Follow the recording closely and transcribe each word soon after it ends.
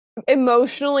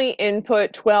emotionally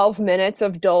input 12 minutes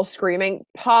of dull screaming,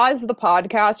 pause the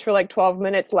podcast for like 12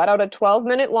 minutes, let out a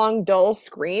 12-minute long dull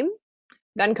scream,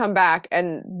 then come back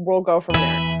and we'll go from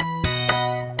there.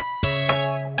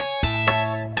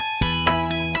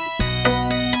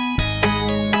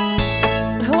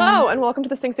 Hello, and welcome to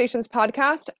the Sing Stations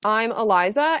podcast. I'm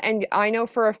Eliza, and I know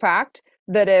for a fact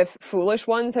that if Foolish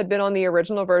Ones had been on the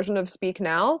original version of Speak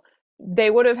Now,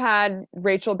 they would have had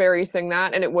Rachel Berry sing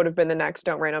that, and it would have been the next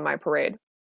Don't Rain on My Parade.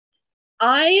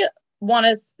 I want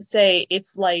to say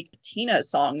it's like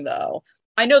Tina's song, though.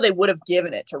 I know they would have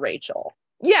given it to Rachel.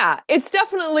 Yeah, it's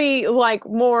definitely like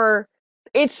more,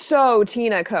 it's so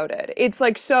Tina coded. It's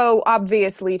like so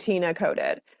obviously Tina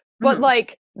coded. But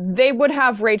like they would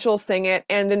have Rachel sing it,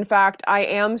 and in fact, I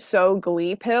am so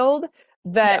glee pilled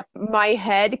that my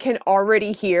head can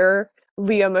already hear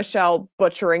Leah Michelle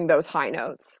butchering those high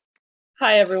notes.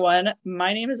 Hi, everyone.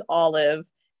 My name is Olive,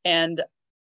 and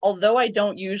although I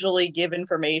don't usually give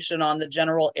information on the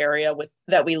general area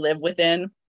that we live within,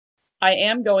 I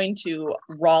am going to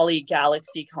Raleigh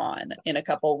GalaxyCon in a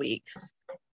couple weeks.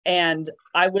 And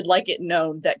I would like it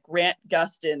known that Grant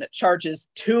Gustin charges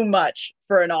too much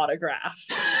for an autograph.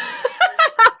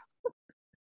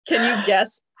 Can you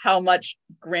guess how much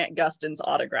Grant Gustin's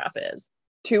autograph is?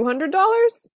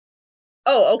 $200?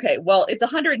 Oh, okay. Well, it's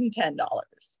 $110.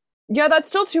 Yeah, that's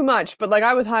still too much, but like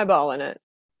I was highballing it.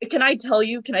 Can I tell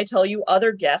you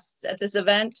other guests at this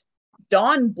event?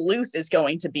 Don Bluth is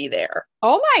going to be there.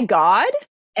 Oh my God.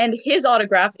 And his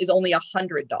autograph is only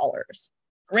 $100.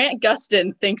 Grant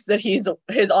Gustin thinks that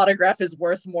his autograph is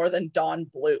worth more than Don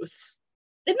Bluth's.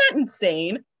 Isn't that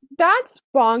insane? That's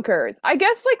bonkers. I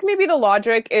guess like maybe the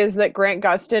logic is that Grant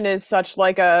Gustin is such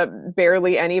like a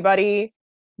barely anybody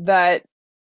that,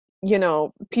 you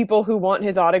know, people who want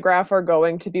his autograph are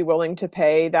going to be willing to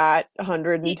pay that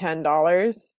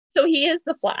 $110. So he is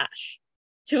the Flash.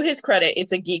 To his credit,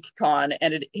 it's a geek con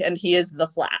and he is the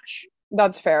Flash.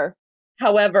 That's fair.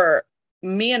 However,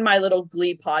 me and my little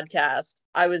Glee podcast,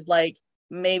 I was like,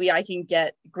 maybe I can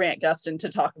get Grant Gustin to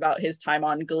talk about his time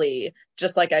on Glee,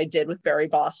 just like I did with Barry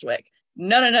Bostwick.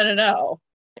 No.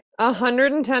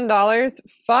 $110?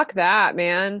 Fuck that,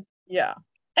 man. Yeah.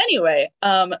 Anyway,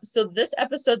 so this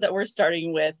episode that we're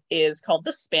starting with is called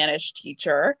The Spanish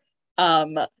Teacher.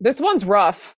 This one's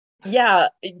rough. Yeah,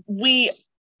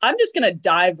 I'm just going to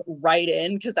dive right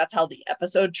in because that's how the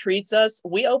episode treats us.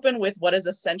 We open with what is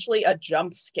essentially a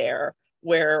jump scare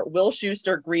where Will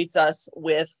Schuester greets us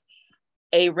with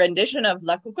a rendition of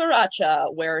La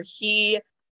Cucaracha where he,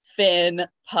 Finn,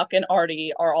 Puck, and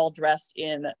Artie are all dressed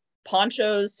in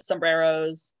ponchos,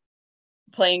 sombreros,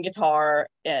 playing guitar,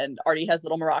 and Artie has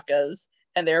little maracas,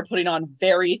 and they're putting on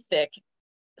very thick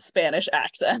Spanish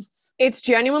accents. It's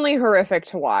genuinely horrific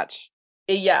to watch.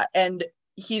 Yeah, and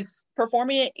he's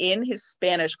performing it in his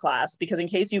Spanish class because in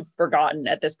case you've forgotten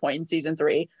at this point in season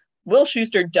 3, Will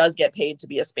Schuester does get paid to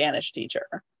be a Spanish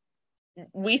teacher.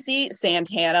 We see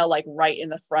Santana like right in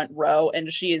the front row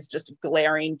and she is just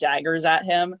glaring daggers at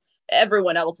him.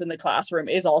 Everyone else in the classroom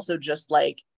is also just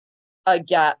like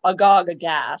agog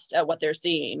aghast at what they're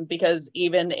seeing because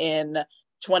even in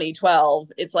 2012,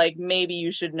 it's like maybe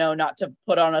you should know not to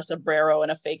put on a sombrero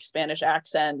and a fake Spanish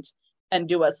accent and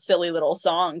do a silly little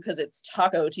song because it's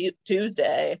Taco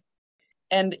Tuesday.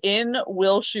 And in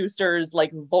Will Schuester's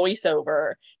like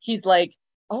voiceover, he's like,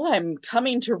 oh, I'm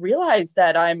coming to realize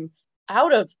that I'm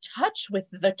out of touch with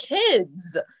the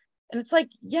kids. And it's like,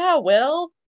 yeah,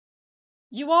 Will,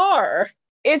 you are.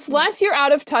 It's less you're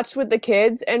out of touch with the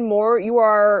kids and more you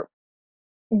are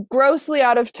grossly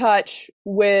out of touch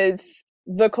with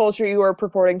the culture you are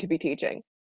purporting to be teaching.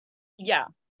 Yeah.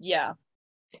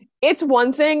 It's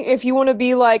one thing if you want to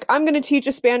be like, I'm going to teach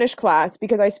a Spanish class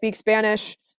because I speak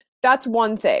Spanish. That's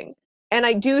one thing. And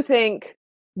I do think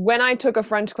when I took a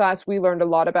French class, we learned a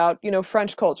lot about, you know,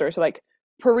 French culture. So like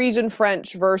Parisian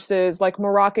French versus like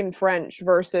Moroccan French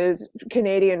versus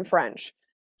Canadian French.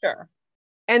 Sure.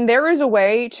 And there is a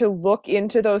way to look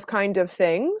into those kind of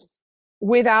things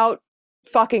without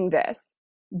fucking this.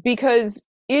 Because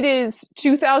it is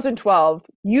 2012.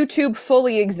 YouTube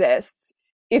fully exists.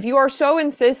 If you are so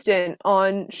insistent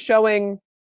on showing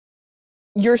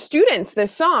your students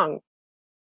this song,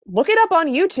 look it up on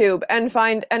YouTube and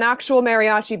find an actual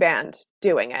mariachi band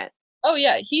doing it. Oh,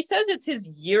 yeah. He says it's his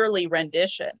yearly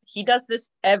rendition. He does this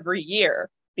every year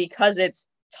because it's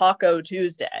Taco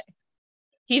Tuesday.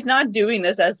 He's not doing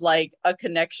this as like a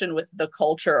connection with the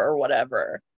culture or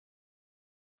whatever.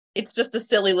 It's just a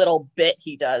silly little bit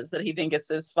he does that he thinks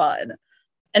is fun.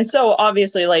 And so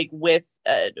obviously, like with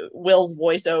Will's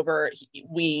voiceover,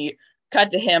 we cut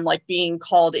to him like being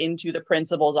called into the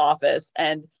principal's office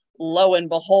and lo and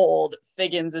behold,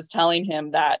 Figgins is telling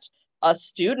him that a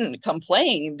student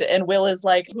complained, and Will is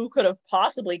like, who could have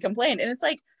possibly complained? And it's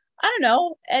like, I don't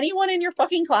know, anyone in your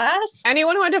fucking class?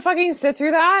 Anyone who had to fucking sit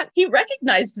through that? He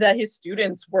recognized that his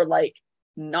students were like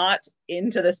not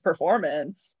into this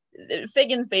performance.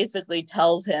 Figgins basically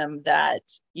tells him that,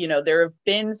 you know, there have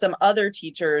been some other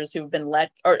teachers who've been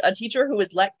or a teacher who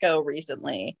was let go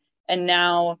recently, and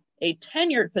now a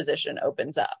tenured position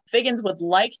opens up. Figgins would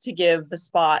like to give the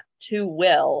spot to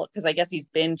Will, because I guess he's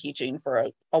been teaching for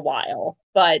a while,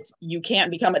 but you can't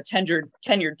become a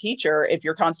tenured teacher if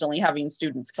you're constantly having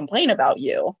students complain about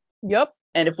you. Yep.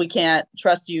 And if we can't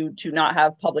trust you to not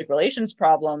have public relations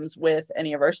problems with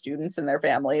any of our students and their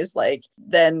families, like,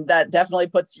 then that definitely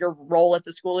puts your role at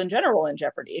the school in general in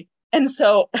jeopardy. And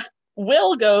so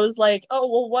Will goes like, oh,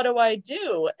 well, what do I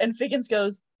do? And Figgins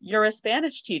goes, you're a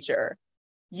Spanish teacher.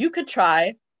 You could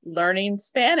try learning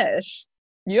Spanish.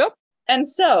 Yep. And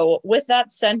so with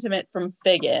that sentiment from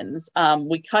Figgins,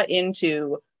 we cut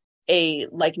into a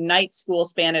like night school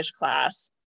Spanish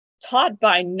class taught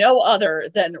by no other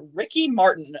than Ricky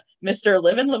Martin, Mr.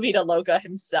 Livin' La Vida Loca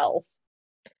himself.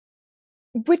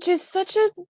 Which is such a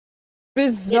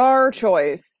bizarre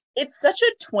choice. It's such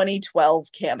a 2012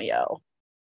 cameo.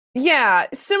 Yeah,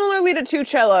 similarly to Two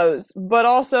Cellos, but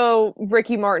also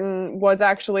Ricky Martin was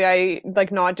actually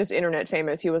not just internet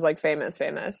famous, he was like famous.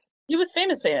 He was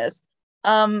famous.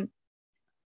 And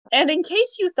in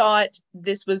case you thought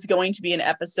this was going to be an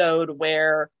episode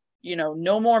where, you know,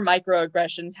 no more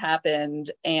microaggressions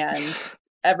happened and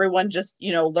everyone just,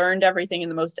 you know, learned everything in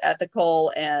the most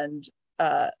ethical and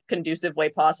conducive way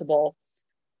possible,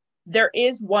 there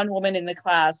is one woman in the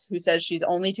class who says she's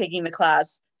only taking the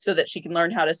class so that she can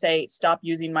learn how to say, stop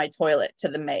using my toilet, to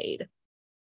the maid.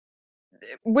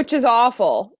 Which is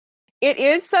awful. It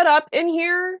is set up in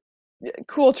here.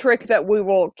 Cool trick that we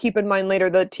will keep in mind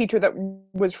later. The teacher that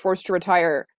was forced to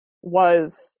retire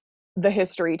was the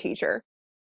history teacher.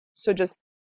 So just...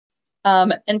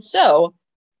 and so,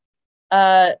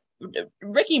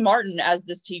 Ricky Martin as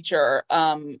this teacher,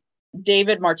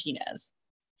 David Martinez.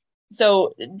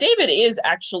 So David is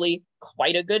actually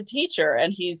quite a good teacher,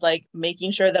 and he's like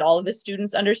making sure that all of his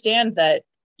students understand that,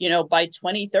 you know, by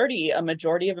 2030, a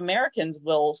majority of Americans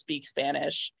will speak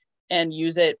Spanish and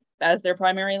use it as their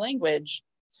primary language.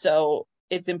 So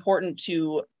it's important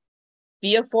to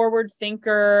be a forward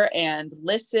thinker and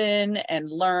listen and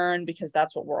learn, because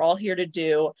that's what we're all here to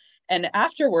do. And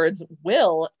afterwards,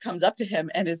 Will comes up to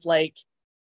him and is like,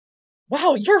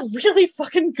 wow, you're really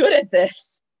fucking good at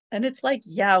this. And it's like,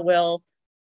 yeah, Will,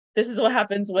 this is what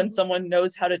happens when someone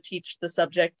knows how to teach the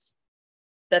subject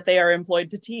that they are employed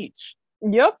to teach.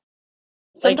 Yep.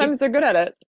 Sometimes they're good at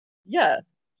it. Yeah.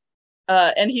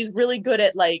 And he's really good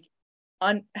at like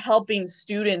helping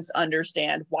students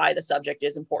understand why the subject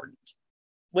is important,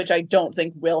 which I don't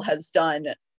think Will has done.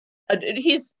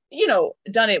 He's, you know,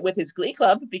 done it with his Glee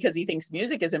Club because he thinks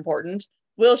music is important.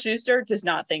 Will Schuester does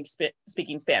not think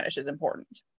speaking Spanish is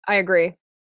important. I agree.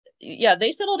 Yeah,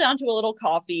 they settle down to a little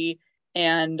coffee,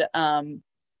 and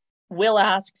Will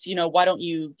asks, you know, why don't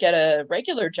you get a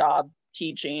regular job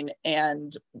teaching?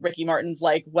 And Ricky Martin's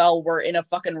like, well, we're in a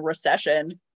fucking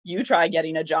recession. You try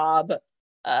getting a job.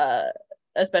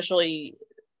 Especially,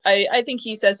 I think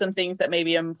he says some things that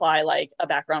maybe imply like a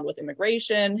background with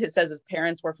immigration. He says his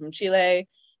parents were from Chile.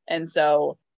 And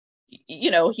so,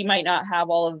 you know, he might not have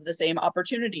all of the same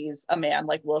opportunities a man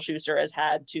like Will Schuester has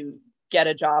had to get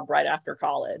a job right after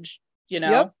college, you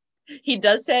know? Yep. He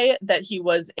does say that he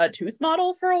was a tooth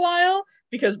model for a while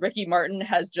because Ricky Martin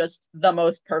has just the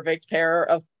most perfect pair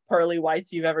of pearly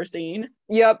whites you've ever seen.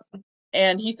 Yep.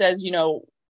 And he says, you know,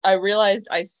 I realized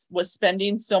I was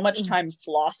spending so much time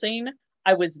flossing,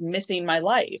 I was missing my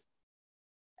life.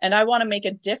 And I want to make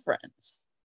a difference.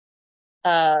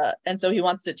 And so he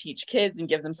wants to teach kids and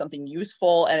give them something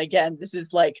useful. And again, this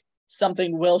is like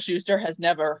something Will Schuester has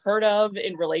never heard of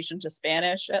in relation to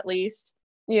Spanish, at least.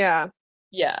 Yeah.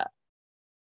 Yeah.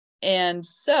 And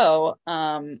so,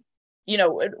 you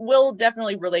know, Will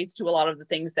definitely relates to a lot of the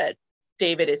things that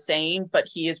David is saying, but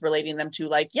he is relating them to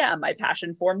like, yeah, my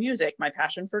passion for music, my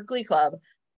passion for Glee Club,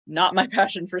 not my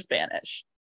passion for Spanish.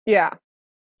 Yeah.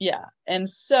 Yeah. And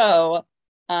so,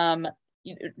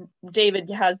 David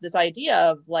has this idea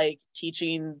of like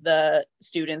teaching the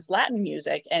students Latin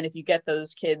music. And if you get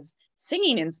those kids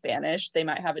singing in Spanish, they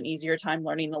might have an easier time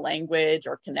learning the language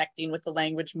or connecting with the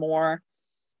language more.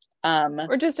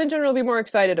 Or just in general be more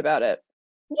excited about it.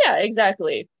 Yeah,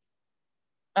 exactly.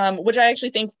 Which I actually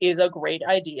think is a great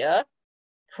idea.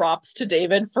 Props to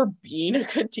David for being a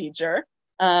good teacher.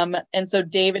 And so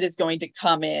David is going to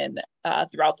come in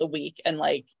throughout the week and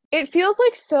like It feels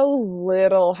like so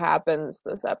little happens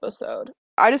this episode.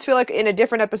 I just feel like in a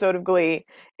different episode of Glee,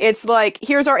 it's like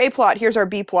here's our A plot, here's our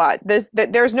B plot.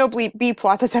 There's no B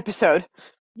plot this episode.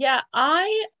 Yeah,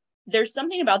 there's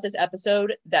something about this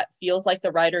episode that feels like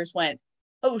the writers went,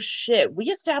 "Oh shit, we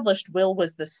established Will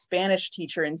was the Spanish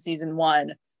teacher in season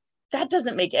 1. That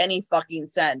doesn't make any fucking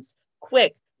sense.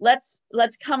 Quick, let's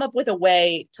come up with a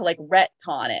way to like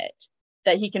retcon it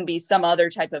that he can be some other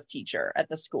type of teacher at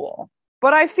the school."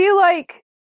 But I feel like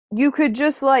you could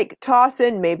just like toss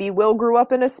in maybe Will grew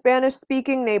up in a Spanish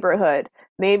speaking neighborhood.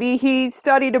 Maybe he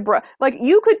studied abroad. Like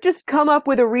you could just come up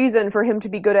with a reason for him to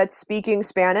be good at speaking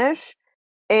Spanish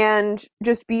and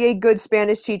just be a good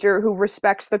Spanish teacher who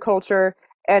respects the culture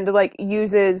and like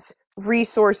uses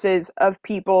resources of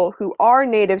people who are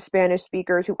native Spanish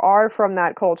speakers, who are from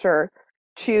that culture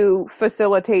to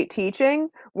facilitate teaching.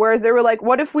 Whereas they were like,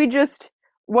 what if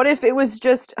it was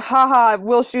just, haha,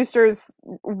 Will Schuster's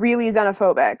really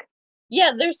xenophobic?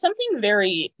 Yeah, there's something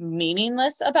very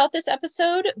meaningless about this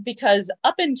episode because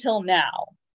up until now,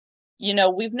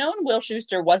 we've known Will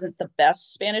Schuster wasn't the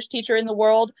best Spanish teacher in the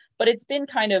world, but it's been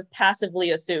kind of passively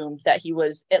assumed that he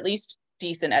was at least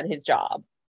decent at his job.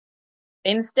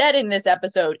 Instead, in this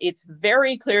episode, it's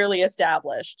very clearly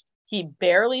established he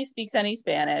barely speaks any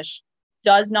Spanish,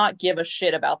 does not give a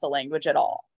shit about the language at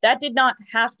all. That did not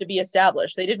have to be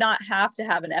established. They did not have to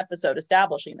have an episode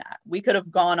establishing that. We could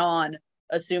have gone on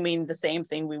assuming the same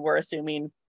thing we were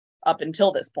assuming up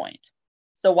until this point.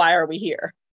 So why are we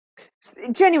here?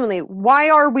 Genuinely,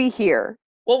 why are we here?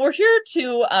 Well, we're here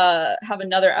to have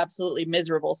another absolutely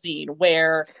miserable scene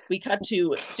where we cut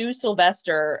to Sue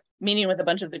Sylvester meeting with a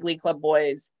bunch of the Glee Club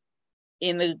boys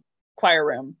in the choir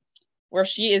room, where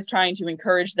she is trying to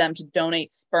encourage them to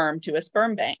donate sperm to a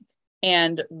sperm bank.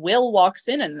 And Will walks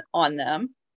in on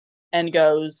them and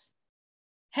goes,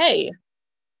 "Hey,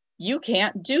 you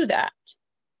can't do that."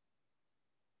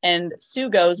 And Sue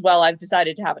goes, "Well, I've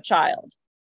decided to have a child."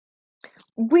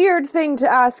 Weird thing to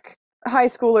ask high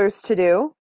schoolers to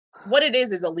do. What it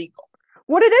is illegal.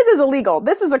 What it is illegal.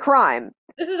 This is a crime.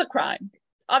 This is a crime.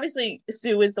 Obviously,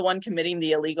 Sue is the one committing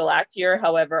the illegal act here.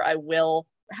 However,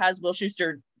 has Will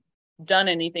Schuster done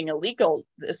anything illegal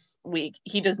this week?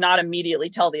 He does not immediately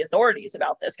tell the authorities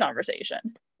about this conversation.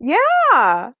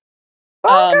 Yeah.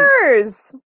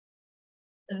 Bonkers.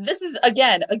 This is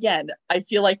again, I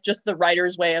feel like just the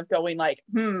writer's way of going like,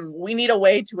 we need a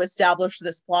way to establish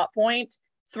this plot point,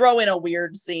 throw in a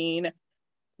weird scene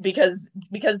because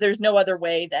there's no other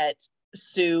way that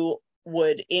Sue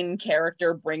would in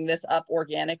character bring this up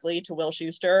organically to Will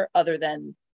Schuster other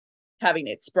than having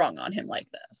it sprung on him like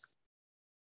this.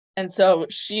 And so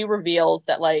she reveals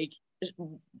that like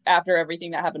after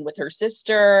everything that happened with her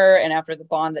sister and after the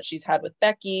bond that she's had with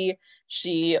Becky,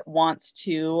 she wants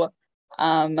to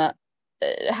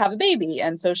have a baby.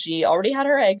 And so she already had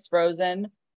her eggs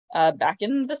frozen back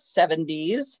in the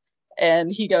 70s.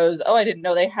 And he goes, "Oh, I didn't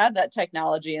know they had that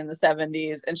technology in the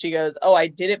 70s." And she goes, "Oh, I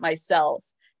did it myself."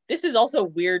 This is also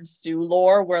weird Sue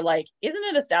lore where like, isn't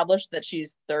it established that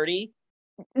she's 30?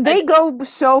 They go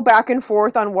so back and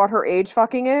forth on what her age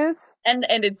fucking is. And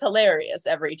it's hilarious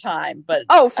every time. But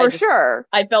oh, for sure.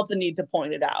 I felt the need to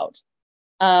point it out.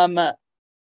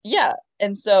 Yeah.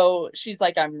 And so she's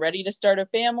like, "I'm ready to start a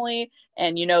family.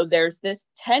 And, there's this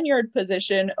tenured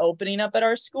position opening up at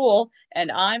our school,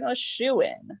 and I'm a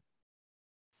shoo-in."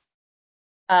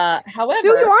 However, Sue,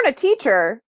 you aren't a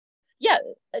teacher. Yeah.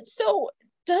 So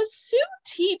does Sue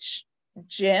teach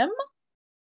gym?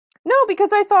 No,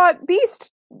 because I thought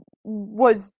Beast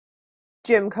was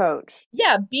gym coach.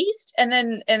 Yeah, Beast, and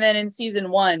then in season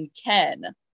 1,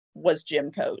 Ken was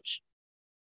gym coach.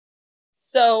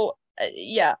 So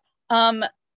yeah.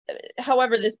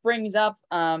 However, this brings up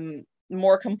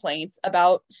more complaints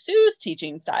about Sue's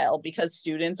teaching style because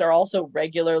students are also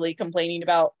regularly complaining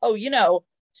about,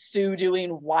 Sue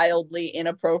doing wildly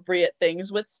inappropriate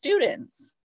things with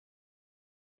students.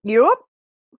 Yup.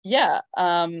 Yeah.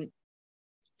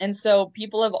 And so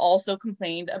people have also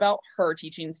complained about her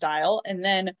teaching style. And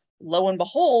then lo and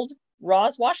behold,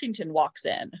 Roz Washington walks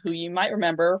in, who you might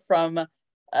remember from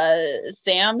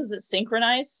Sam's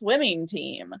synchronized swimming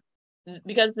team,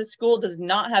 because the school does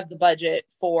not have the budget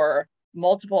for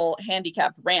multiple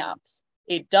handicapped ramps.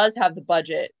 It does have the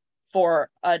budget for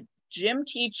a gym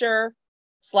teacher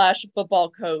 / football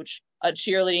coach, a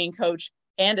cheerleading coach,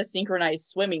 and a synchronized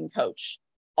swimming coach,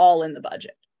 all in the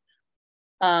budget.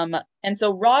 And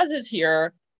so Roz is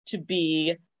here to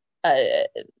be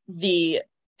the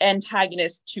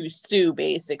antagonist to Sue,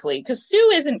 basically, because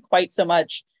Sue isn't quite so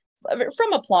much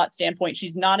from a plot standpoint,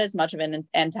 she's not as much of an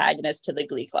antagonist to the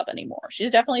Glee Club anymore.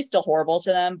 She's definitely still horrible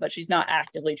to them, but she's not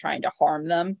actively trying to harm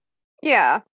them.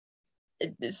 Yeah.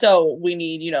 So we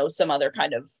need, some other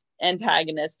kind of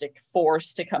antagonistic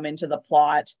force to come into the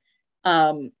plot.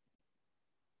 And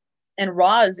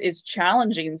Roz is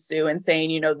challenging Sue and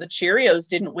saying, the Cheerios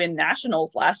didn't win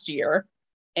nationals last year,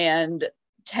 and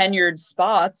tenured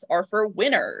spots are for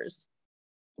winners.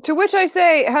 To which I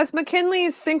say, has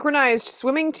McKinley's synchronized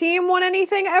swimming team won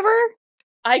anything ever?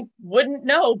 I wouldn't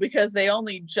know because they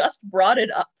only just brought it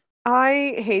up.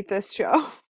 I hate this show.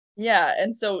 Yeah,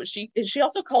 and so she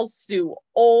also calls Sue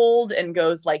old and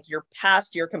goes like, you're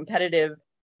past your competitive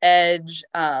edge.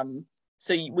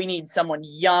 So we need someone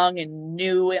young and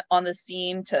new on the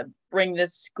scene to bring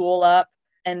this school up.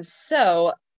 And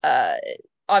so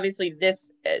obviously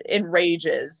this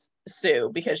enrages Sue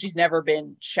because she's never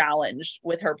been challenged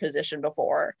with her position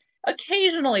before.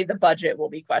 Occasionally the budget will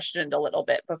be questioned a little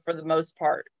bit, but for the most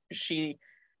part, she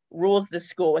rules the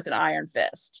school with an iron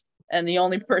fist. And the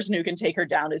only person who can take her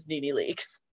down is Nene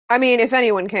Leakes. I mean, if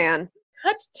anyone can.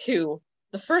 Cut to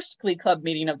the first Glee Club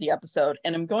meeting of the episode,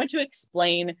 and I'm going to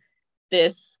explain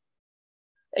this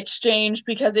exchange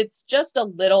because it's just a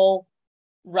little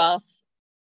rough,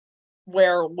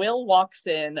 where Will walks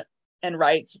in and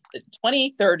writes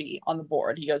 2030 on the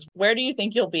board. He goes, "Where do you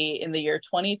think you'll be in the year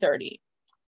 2030?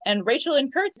 And Rachel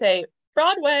and Kurt say,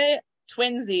 "Broadway,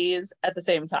 twinsies," at the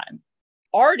same time.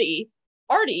 Artie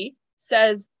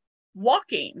says,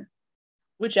 "Walking,"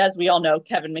 which, as we all know,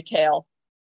 Kevin McHale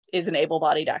is an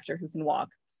able-bodied actor who can walk.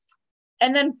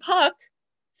 And then Puck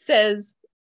says,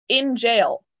 "In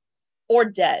jail," or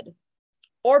 "dead,"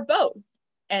 or both.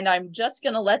 And I'm just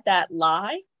going to let that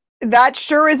lie. That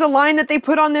sure is a line that they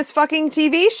put on this fucking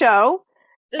TV show.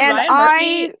 Does and Ryan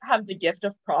Murphy have the gift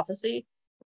of prophecy?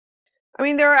 I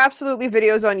mean, there are absolutely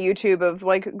videos on YouTube of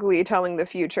like Glee telling the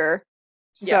future.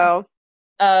 So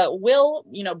Will,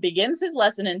 begins his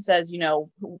lesson and says,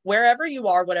 wherever you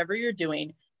are, whatever you're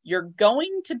doing, you're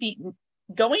going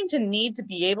to need to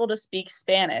be able to speak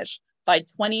Spanish by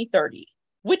 2030,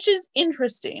 which is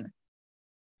interesting.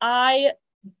 I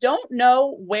don't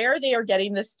know where they are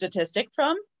getting this statistic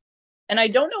from, and I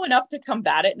don't know enough to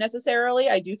combat it necessarily.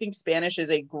 I do think Spanish is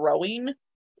a growing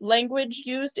language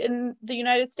used in the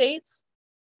United States.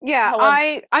 Yeah,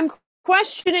 however, I'm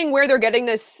questioning where they're getting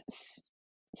this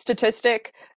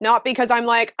statistic, not because I'm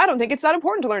like, I don't think it's that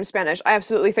important to learn Spanish. I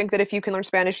absolutely think that if you can learn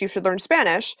Spanish, you should learn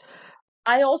Spanish.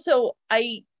 I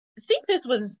think this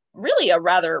was really a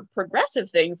rather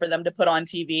progressive thing for them to put on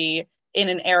TV in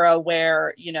an era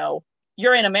where,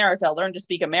 you're in America, learn to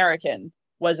speak American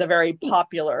was a very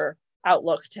popular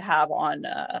outlook to have on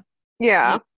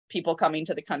people coming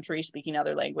to the country speaking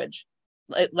other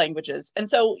languages. And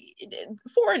so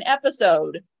for an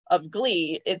episode of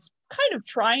Glee, it's kind of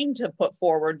trying to put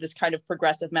forward this kind of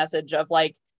progressive message of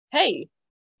like, hey,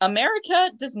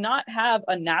 America does not have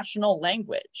a national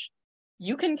language.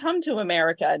 You can come to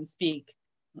America and speak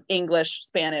English,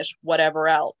 Spanish, whatever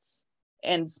else.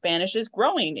 And Spanish is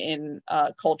growing in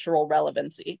cultural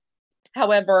relevancy.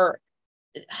 However,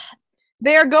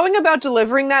 they are going about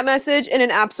delivering that message in an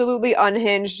absolutely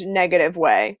unhinged, negative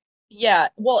way. Yeah,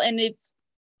 well, and it's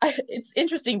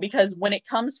interesting because when it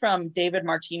comes from David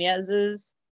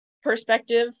Martinez's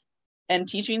perspective and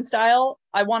teaching style,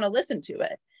 I want to listen to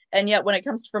it. And yet when it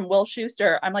comes from Will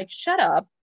Schuester, I'm like, shut up.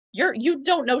 You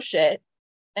don't know shit.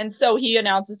 And so he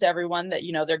announces to everyone that,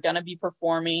 they're going to be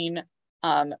performing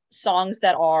songs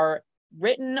that are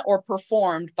written or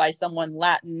performed by someone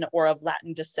Latin or of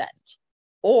Latin descent,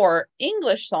 or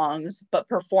English songs, but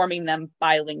performing them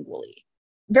bilingually.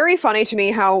 Very funny to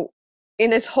me how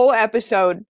in this whole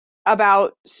episode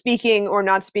about speaking or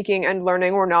not speaking and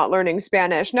learning or not learning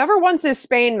Spanish, never once is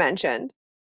Spain mentioned.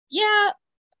 Yeah.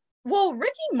 Well,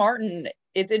 Ricky Martin,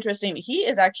 it's interesting. He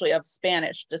is actually of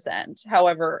Spanish descent.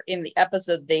 However, in the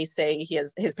episode, they say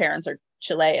his parents are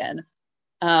Chilean.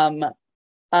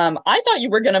 I thought you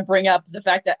were going to bring up the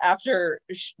fact that after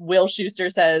Will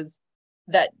Schuester says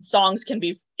that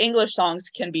English songs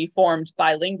can be formed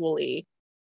bilingually,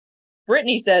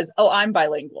 Brittany says, "Oh, I'm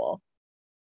bilingual."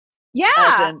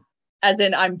 Yeah. As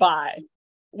in I'm bi,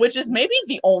 which is maybe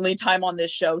the only time on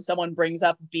this show someone brings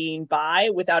up being bi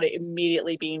without it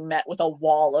immediately being met with a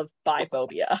wall of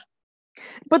biphobia.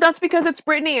 But that's because it's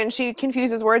Brittany and she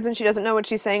confuses words and she doesn't know what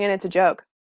she's saying and it's a joke.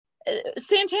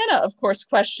 Santana, of course,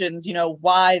 questions,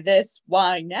 why this,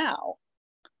 why now?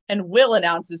 And Will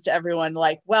announces to everyone,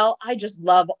 like, well, I just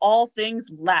love all things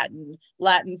Latin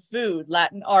food,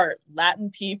 Latin art, Latin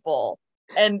people.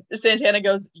 And Santana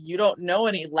goes, you don't know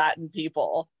any Latin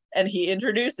people. And he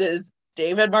introduces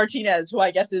David Martinez, who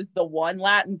I guess is the one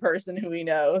Latin person who he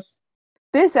knows.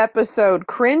 This episode,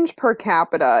 cringe per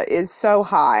capita is so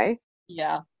high.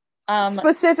 Yeah.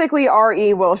 Specifically,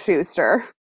 R.E. Will Schuster.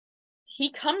 He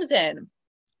comes in,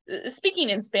 speaking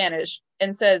in Spanish,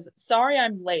 and says, "Sorry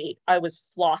I'm late. I was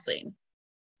flossing."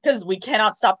 Because we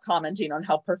cannot stop commenting on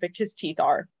how perfect his teeth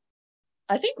are.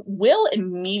 I think Will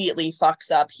immediately fucks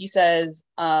up. He says,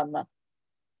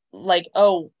 like,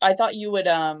 "Oh, I thought you would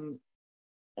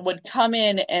come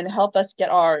in and help us get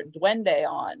our duende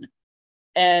on."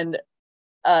 And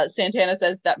Santana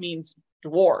says that means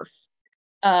dwarf.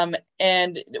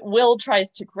 And Will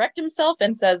tries to correct himself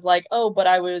and says, like, "Oh, but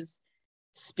I was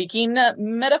speaking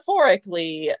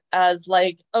metaphorically as,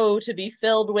 like, oh, to be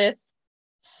filled with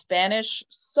Spanish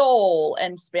soul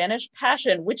and Spanish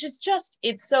passion," which is just,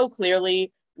 it's so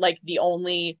clearly like the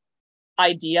only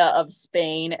idea of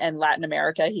Spain and Latin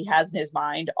America he has in his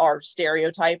mind are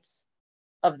stereotypes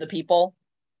of the people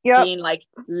Yep. being like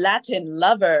Latin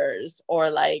lovers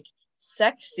or like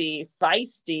sexy,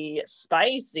 feisty,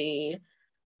 spicy.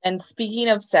 And speaking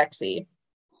of sexy,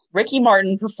 Ricky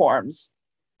Martin performs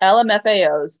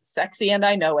LMFAO's Sexy and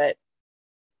I Know It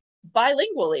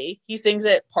bilingually. He sings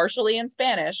it partially in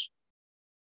Spanish.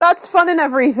 That's fun and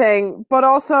everything, but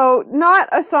also not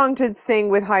a song to sing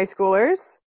with high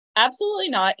schoolers. Absolutely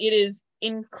not. It is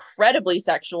incredibly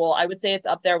sexual. I would say it's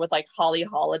up there with like Holly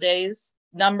Holiday's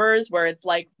numbers, where it's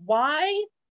like, why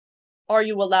are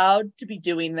you allowed to be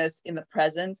doing this in the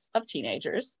presence of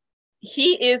teenagers?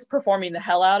 He is performing the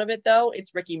hell out of it, though.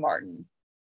 It's Ricky Martin.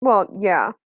 Well,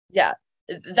 yeah. Yeah,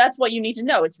 that's what you need to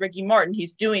know. It's Ricky Martin.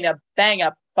 He's doing a bang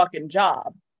up fucking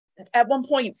job. At one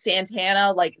point,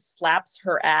 Santana like slaps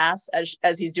her ass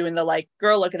as he's doing the like,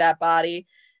 "Girl, look at that body,"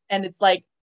 and it's like,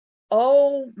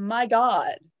 oh my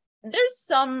god. There's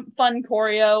some fun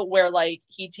choreo where like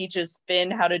he teaches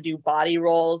Finn how to do body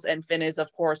rolls, and Finn is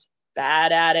of course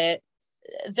bad at it.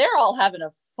 They're all having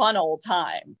a fun old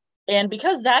time. And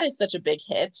because that is such a big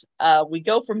hit, we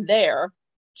go from there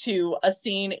to a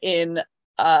scene in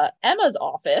Emma's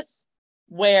office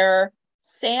where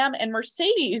Sam and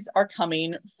Mercedes are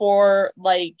coming for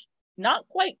like not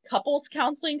quite couples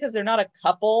counseling because they're not a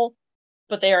couple,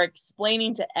 but they are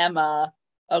explaining to Emma,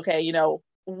 okay, you know,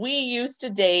 we used to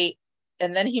date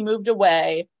and then he moved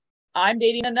away. I'm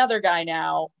dating another guy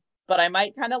now, but I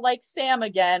might kind of like Sam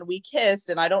again. We kissed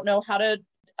and I don't know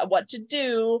what to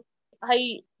do.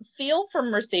 I feel for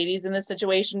Mercedes in this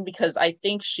situation because I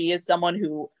think she is someone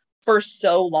who for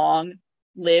so long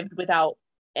lived without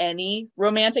any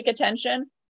romantic attention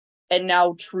and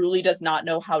now truly does not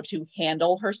know how to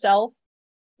handle herself,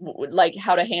 like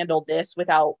how to handle this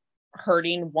without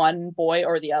hurting one boy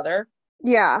or the other.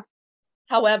 Yeah.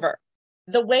 However,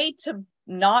 the way to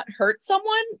not hurt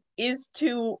someone is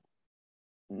to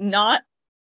not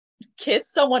kiss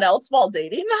someone else while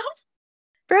dating them.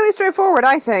 Fairly straightforward,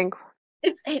 I think.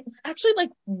 It's actually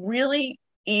like really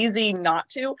easy not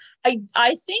to.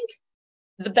 I think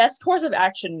the best course of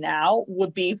action now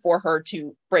would be for her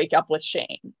to break up with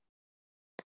Shane.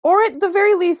 Or at the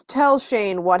very least, tell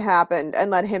Shane what happened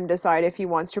and let him decide if he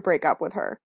wants to break up with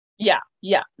her. Yeah.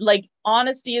 Like,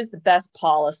 honesty is the best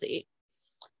policy.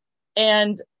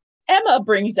 And Emma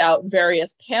brings out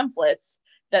various pamphlets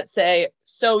that say,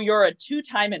 "So you're a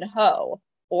two-time-in hoe,"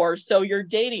 or "So you're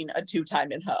dating a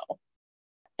two-time-in hoe."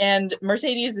 And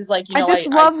Mercedes is like, I just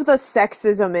love the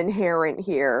sexism inherent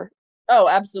here. Oh,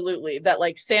 absolutely. That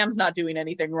like Sam's not doing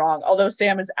anything wrong. Although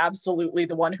Sam is absolutely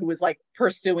the one who was like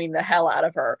pursuing the hell out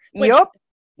of her. Which, Yup.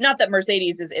 not that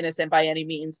Mercedes is innocent by any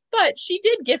means, but she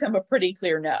did give him a pretty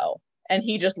clear no. And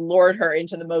he just lured her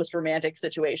into the most romantic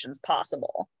situations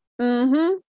possible.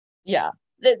 Mm-hmm. Yeah.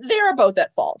 They are both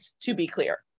at fault, to be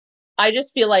clear. I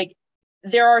just feel like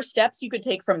there are steps you could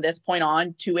take from this point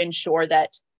on to ensure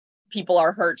that people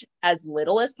are hurt as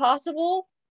little as possible,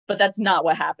 but that's not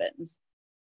what happens.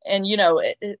 And, you know,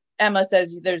 Emma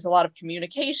says there's a lot of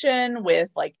communication with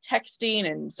like texting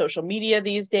and social media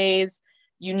these days.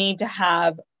 You need to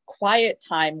have quiet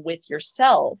time with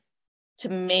yourself to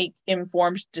make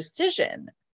informed decision,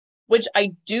 which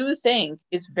I do think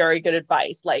is very good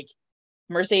advice. Like,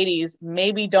 Mercedes,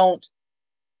 maybe don't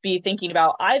be thinking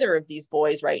about either of these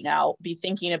boys right now. Be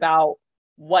thinking about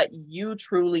what you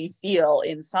truly feel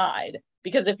inside.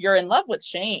 Because if you're in love with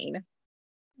Shane,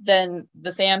 then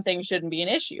the Sam thing shouldn't be an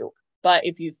issue. But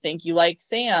if you think you like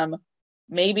Sam,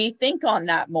 maybe think on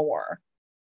that more.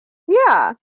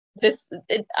 Yeah. There's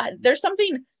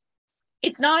something,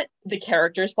 it's not the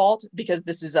character's fault because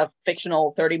this is a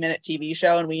fictional 30-minute TV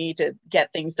show and we need to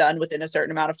get things done within a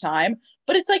certain amount of time.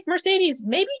 But it's like, Mercedes,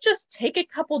 maybe just take a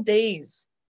couple days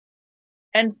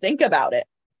and think about it.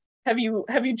 Have you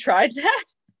tried that?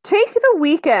 Take the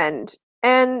weekend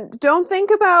and don't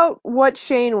think about what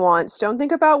Shane wants. Don't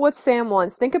think about what Sam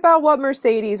wants. Think about what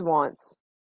Mercedes wants.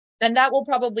 Then that will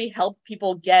probably help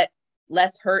people get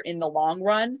less hurt in the long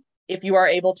run if you are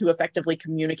able to effectively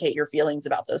communicate your feelings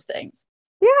about those things.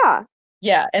 Yeah.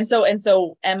 Yeah, and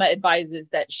so Emma advises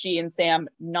that she and Sam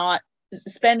not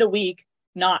spend a week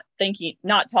not thinking,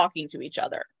 not talking to each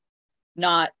other,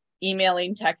 not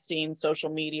emailing, texting, social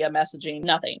media, messaging,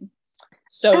 nothing.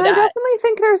 So And I that, definitely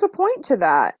think there's a point to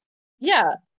that.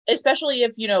 yeah, especially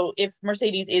if, if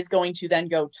Mercedes is going to then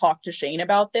go talk to Shane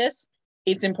about this,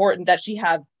 it's important that she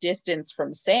have distance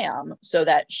from Sam so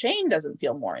that Shane doesn't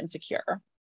feel more insecure.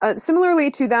 Similarly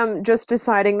to them just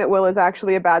deciding that Will is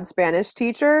actually a bad Spanish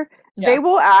teacher, they Yeah.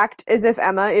 will act as if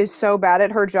Emma is so bad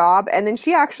at her job, and then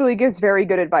she actually gives very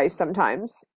good advice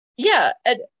sometimes. Yeah,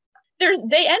 and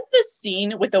they end this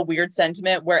scene with a weird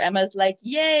sentiment where Emma's like,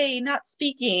 "Yay, not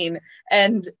speaking."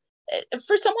 And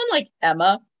for someone like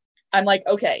Emma, I'm like,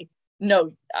 okay,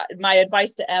 no, my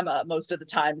advice to Emma most of the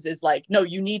times is like, no,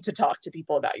 you need to talk to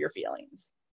people about your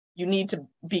feelings. You need to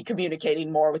be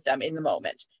communicating more with them in the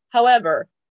moment. However,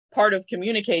 part of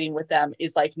communicating with them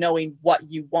is like knowing what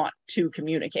you want to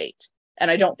communicate. And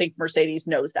I don't think Mercedes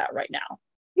knows that right now.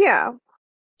 Yeah.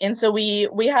 And so we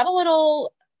have a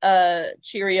little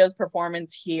Cheerios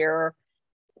performance here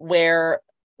where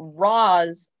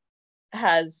Roz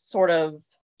has sort of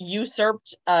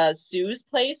usurped Sue's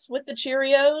place with the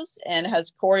Cheerios and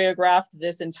has choreographed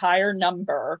this entire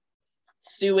number.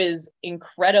 Sue is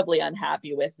incredibly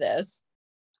unhappy with this.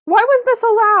 Why was this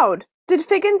allowed? Did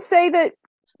Figgins say that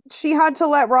she had to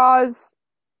let Roz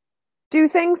do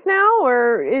things now,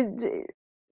 or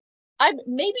I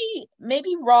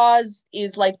maybe Roz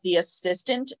is like the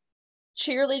assistant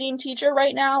cheerleading teacher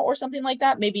right now or something like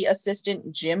that. Maybe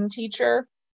assistant gym teacher.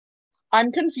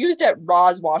 I'm confused at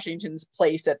Roz Washington's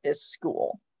place at this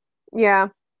school. yeah.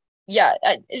 Yeah,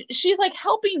 she's like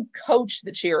helping coach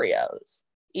the Cheerios,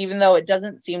 even though it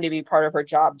doesn't seem to be part of her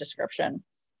job description.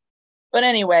 But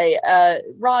anyway,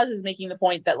 Roz is making the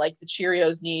point that like the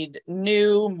Cheerios need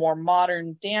new, more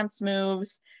modern dance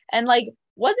moves. And like,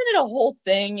 wasn't it a whole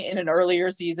thing in an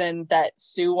earlier season that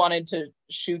Sue wanted to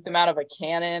shoot them out of a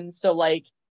cannon? So like,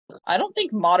 I don't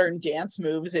think modern dance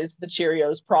moves is the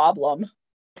Cheerios' problem,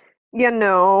 You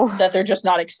know. that they're just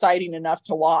not exciting enough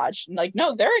to watch. And like,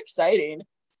 no, they're exciting.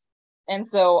 And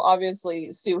so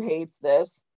obviously Sue hates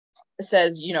this.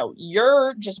 Says,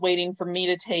 you're just waiting for me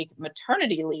to take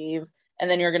maternity leave and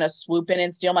then you're going to swoop in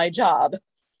and steal my job.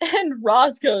 And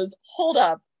Roz goes, hold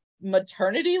up,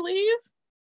 maternity leave?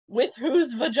 With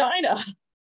whose vagina?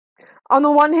 On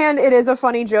the one hand, it is a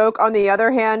funny joke. On the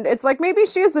other hand, it's like maybe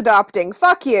she is adopting.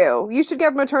 Fuck you. You should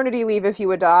get maternity leave if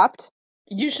you adopt.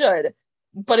 You should.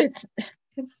 But it's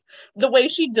the way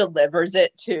she delivers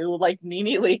it too. Like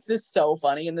Nene Leakes is so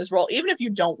funny in this role. Even if you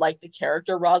don't like the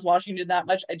character Roz Washington that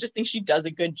much, I just think she does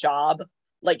a good job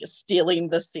like stealing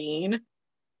the scene.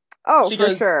 Oh, She for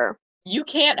goes, sure. you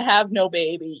can't have no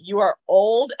baby. You are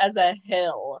old as a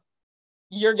hill.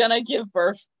 You're gonna give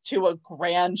birth to a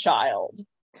grandchild.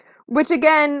 Which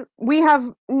again, we have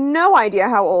no idea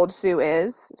how old Sue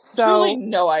is. Truly So,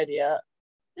 no idea.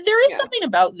 There is yeah. something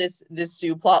about this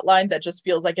Sue plot line that just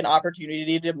feels like an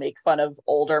opportunity to make fun of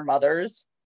older mothers.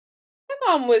 My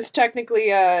mom was technically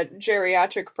a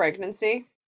geriatric pregnancy.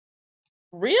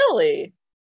 Really?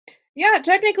 Yeah,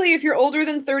 technically, if you're older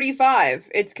than 35,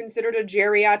 it's considered a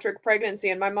geriatric pregnancy,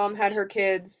 and my mom had her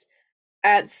kids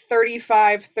at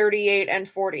 35, 38, and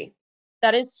 40.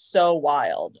 That is so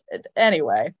wild.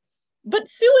 Anyway, but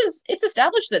it's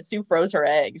established that Sue froze her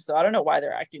eggs, so I don't know why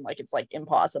they're acting like it's like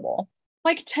impossible.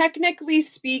 Like, technically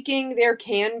speaking, there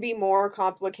can be more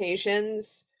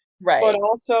complications, but Right.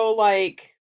 also, like,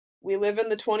 we live in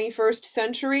the 21st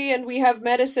century and we have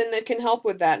medicine that can help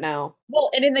with that now.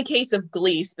 Well, and in the case of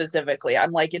Glee specifically,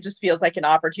 I'm like, it just feels like an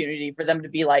opportunity for them to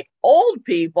be like, old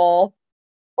people.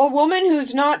 A woman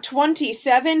who's not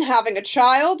 27 having a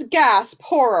child? Gasp,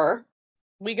 horror.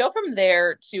 We go from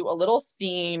there to a little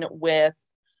scene with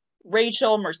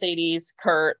Rachel, Mercedes,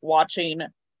 Kurt watching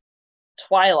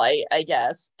Twilight, I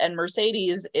guess. And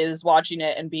Mercedes is watching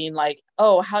it and being like,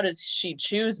 oh, how does she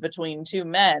choose between two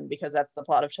men? Because that's the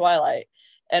plot of Twilight.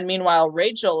 And meanwhile,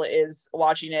 Rachel is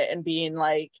watching it and being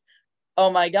like, oh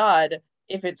my God,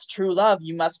 if it's true love,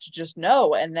 you must just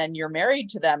know. And then you're married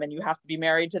to them and you have to be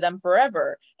married to them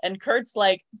forever. And Kurt's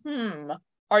like,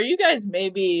 are you guys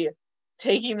maybe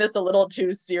taking this a little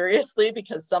too seriously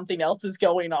because something else is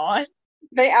going on?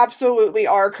 They absolutely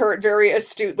are, Kurt very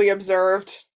astutely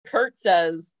observed. Kurt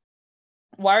says,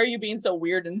 why are you being so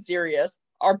weird and serious?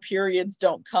 Our periods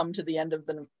don't come to the end of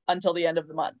until the end of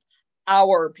the month.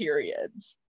 Our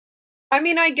periods. I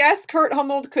mean, I guess Kurt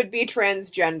Hummel could be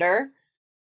transgender,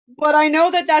 but I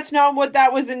know that that's not what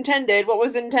that was intended. What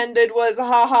was intended was,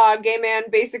 haha, gay man,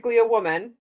 basically a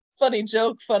woman. Funny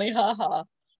joke, funny haha.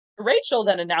 Rachel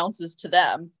then announces to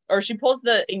them, or she pulls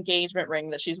the engagement ring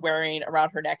that she's wearing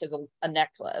around her neck as a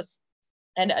necklace,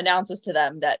 and announces to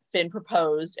them that Finn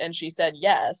proposed and she said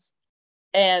yes.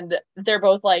 And they're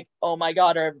both like, oh my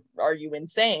God, are you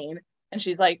insane? And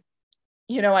she's like,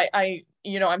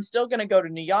 I'm still going to go to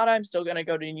Niyata. I'm still going to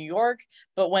go to New York.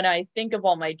 But when I think of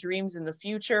all my dreams in the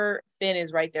future, Finn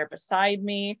is right there beside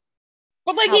me.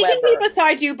 But like, he can be However,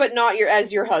 beside you, but not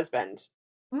as your husband.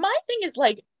 my thing is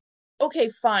like, okay,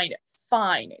 fine,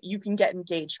 fine. You can get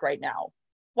engaged right now.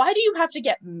 Why do you have to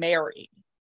get married?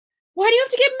 Why do you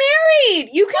have to get married?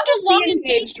 You can Have a just long be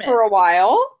engaged for engagement. a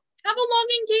while. Have a long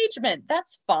engagement.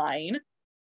 That's fine.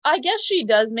 I guess she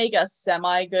does make a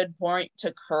semi good point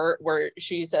to Kurt, where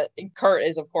she said Kurt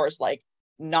is, of course, like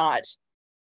not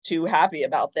too happy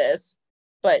about this.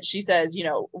 But she says,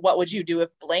 what would you do if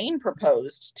Blaine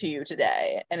proposed to you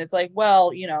today? And it's like,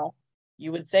 well,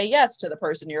 you would say yes to the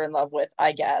person you're in love with,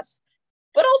 I guess.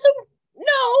 But also,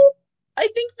 no, I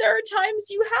think there are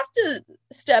times you have to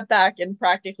step back and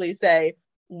practically say,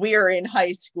 we're in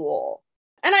high school.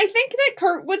 And I think that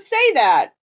Kurt would say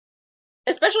that.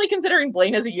 Especially considering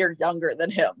Blaine is a year younger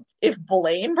than him. If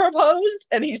Blaine proposed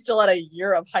and he still had a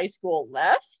year of high school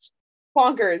left.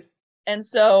 Bonkers. And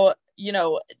so,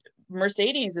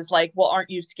 Mercedes is like, well, aren't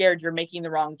you scared you're making the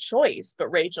wrong choice? But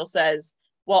Rachel says,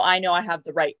 well, I know I have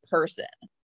the right person.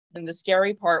 And the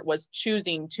scary part was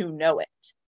choosing to know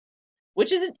it,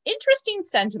 which is an interesting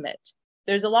sentiment.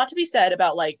 There's a lot to be said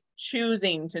about like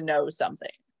choosing to know something.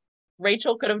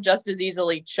 Rachel could have just as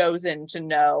easily chosen to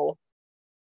know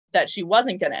that she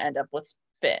wasn't going to end up with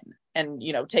Finn and,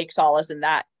 take solace in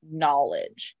that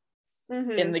knowledge.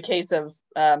 Mm-hmm. In the case of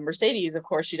Mercedes, of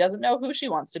course, she doesn't know who she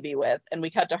wants to be with. And we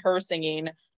cut to her singing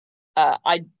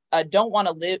I Don't Want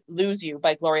to Lose You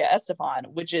by Gloria Estefan,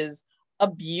 which is a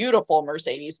beautiful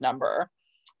Mercedes number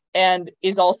and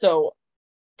is also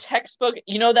textbook.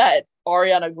 That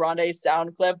Ariana Grande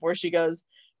sound clip where she goes,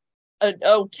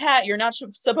 oh, Kat, you're not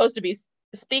supposed to be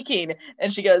speaking.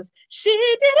 And she goes, she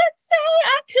didn't say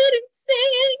I couldn't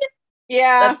sing.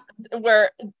 Yeah. That's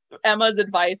where Emma's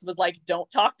advice was like,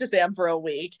 don't talk to Sam for a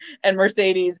week. And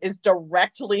Mercedes is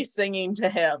directly singing to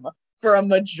him for a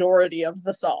majority of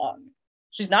the song.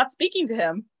 She's not speaking to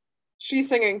him. She's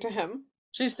singing to him.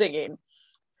 She's singing.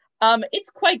 It's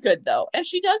quite good though. And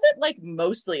she does it like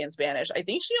mostly in Spanish. I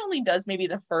think she only does maybe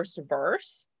the first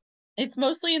verse. It's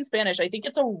mostly in Spanish. I think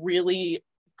it's a really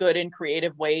good and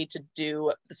creative way to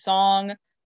do the song.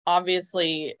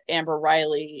 Obviously, Amber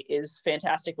Riley is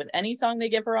fantastic with any song they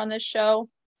give her on this show.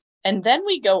 And then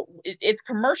we go, it's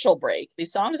commercial break.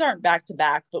 These songs aren't back to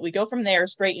back, but we go from there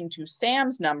straight into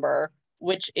Sam's number,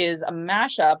 which is a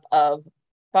mashup of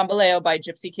Bambaleo by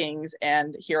Gypsy Kings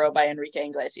and Hero by Enrique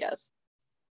Iglesias,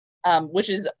 which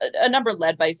is a number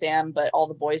led by Sam, but all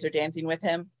the boys are dancing with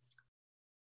him.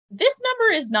 This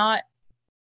number is not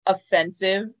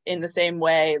offensive in the same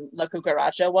way La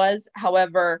Cucaracha was.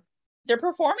 However, they're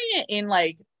performing it in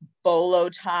like bolo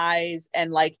ties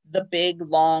and like the big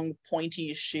long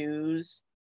pointy shoes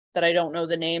that I don't know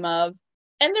the name of.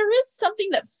 And there is something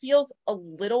that feels a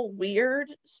little weird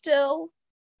still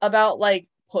about like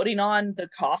putting on the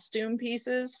costume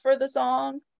pieces for the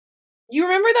song. You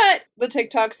remember the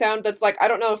TikTok sound that's like, I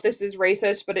don't know if this is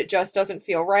racist, but it just doesn't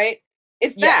feel right?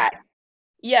 It's that.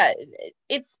 Yeah,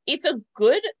 it's a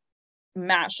good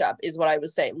mashup is what I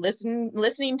would say.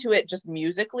 Listening to it just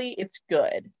musically, it's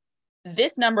good.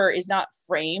 This number is not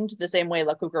framed the same way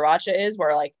La Cucaracha is,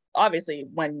 where like obviously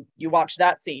when you watch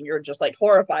that scene, you're just like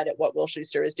horrified at what Will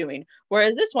Schuester is doing.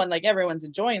 Whereas this one, like everyone's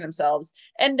enjoying themselves.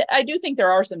 And I do think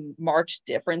there are some marked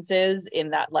differences in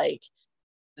that, like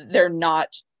they're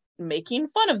not making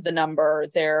fun of the number.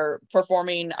 They're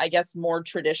performing, I guess, more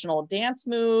traditional dance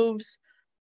moves.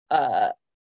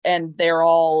 And they're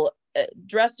all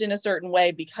dressed in a certain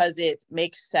way because it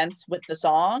makes sense with the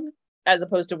song, as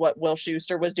opposed to what Will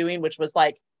Schuester was doing, which was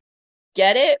like,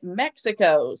 get it?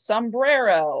 Mexico,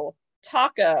 sombrero,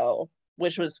 taco,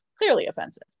 which was clearly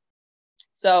offensive.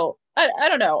 So I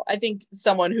don't know. I think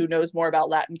someone who knows more about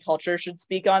Latin culture should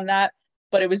speak on that.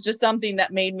 But it was just something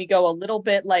that made me go a little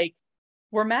bit like,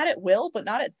 we're mad at Will, but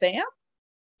not at Sam.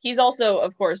 He's also,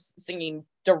 of course, singing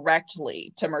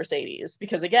directly to Mercedes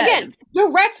because again,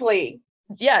 directly.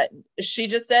 Yeah, she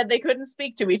just said they couldn't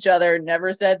speak to each other,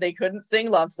 never said they couldn't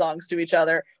sing love songs to each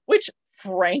other, which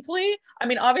frankly, I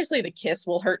mean, obviously the kiss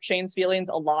will hurt Shane's feelings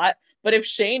a lot, but if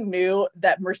Shane knew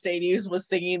that Mercedes was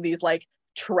singing these like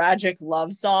tragic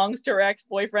love songs to her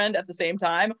ex-boyfriend at the same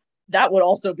time, that would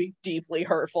also be deeply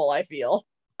hurtful, I feel.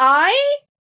 I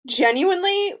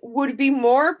genuinely would be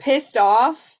more pissed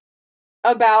off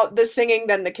about the singing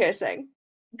than the kissing.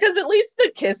 Because at least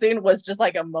the kissing was just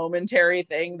like a momentary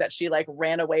thing that she like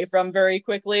ran away from very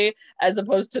quickly, as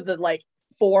opposed to the like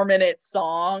 4 minute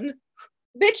song.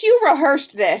 Bitch, you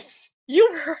rehearsed this. You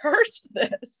rehearsed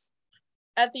this.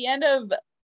 At the end of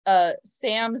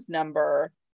Sam's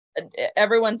number,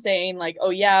 everyone's saying like, "Oh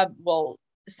yeah, well,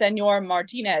 Senor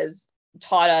Martinez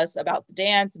taught us about the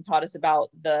dance and taught us about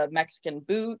the Mexican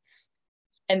boots,"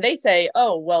 and they say,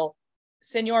 "Oh well,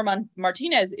 Senor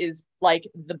Martinez is like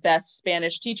the best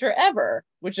Spanish teacher ever,"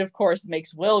 which of course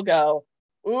makes Will go,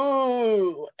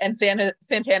 "Ooh!" And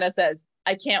Santana says,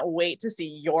 "I can't wait to see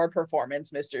your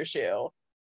performance, Mr. Shu."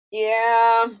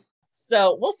 Yeah.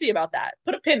 So we'll see about that.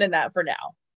 Put a pin in that for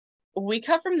now. We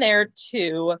cut from there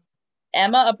to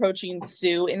Emma approaching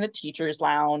Sue in the teacher's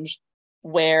lounge,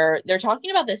 where they're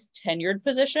talking about this tenured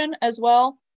position as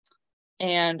well.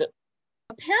 And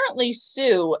apparently,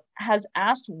 Sue has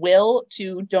asked Will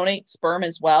to donate sperm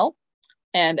as well.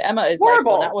 And Emma is like,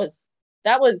 "Well, Horrible.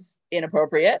 that was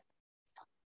inappropriate."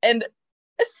 And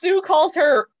Sue calls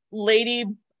her Lady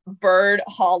Bird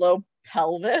Hollow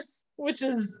Pelvis, which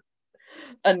is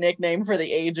a nickname for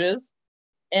the ages.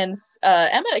 And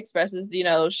Emma expresses,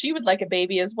 she would like a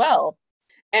baby as well.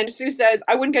 And Sue says,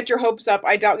 I wouldn't get your hopes up.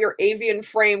 I doubt your avian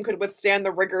frame could withstand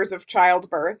the rigors of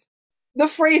childbirth. The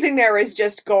phrasing there is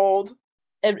just gold.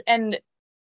 And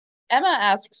Emma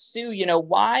asks Sue,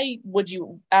 why would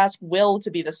you ask Will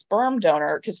to be the sperm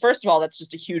donor? Because first of all, that's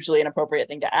just a hugely inappropriate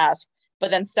thing to ask.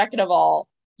 But then second of all,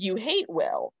 you hate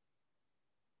Will.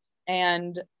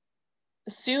 And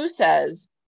Sue says,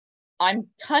 I'm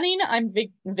cunning, I'm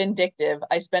vindictive.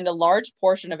 I spend a large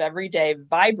portion of every day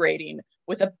vibrating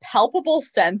with a palpable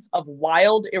sense of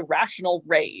wild, irrational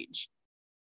rage.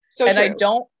 So and true.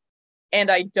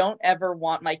 I don't ever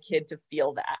want my kid to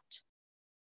feel that.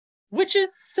 Which is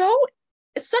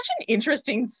it's such an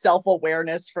interesting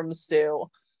self-awareness from Sue.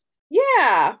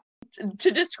 Yeah.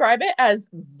 To describe it as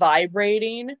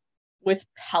vibrating with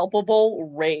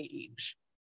palpable rage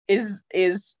is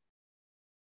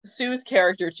Sue's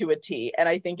character to a T, and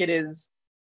I think it is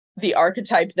the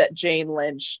archetype that Jane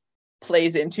Lynch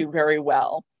plays into very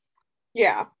well.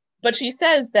 Yeah. But she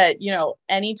says that,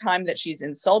 anytime that she's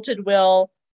insulted Will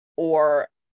or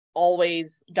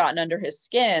always gotten under his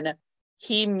skin,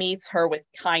 he meets her with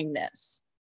kindness.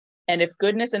 And if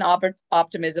goodness and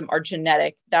optimism are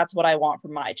genetic, that's what I want for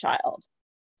my child.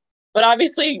 But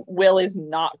obviously, Will is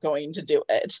not going to do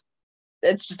it.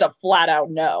 It's just a flat out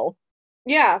no.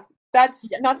 Yeah.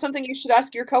 That's not something you should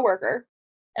ask your coworker.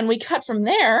 And we cut from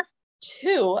there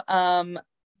to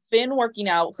Finn working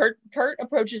out. Kurt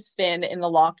approaches Finn in the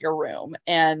locker room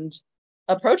and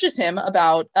approaches him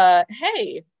about,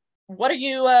 hey, what are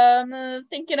you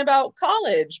thinking about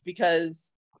college?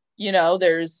 Because,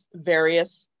 there's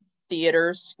various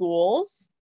theater schools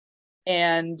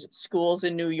and schools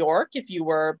in New York if you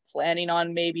were planning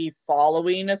on maybe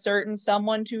following a certain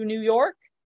someone to New York.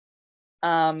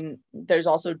 There's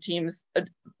also teams,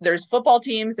 there's football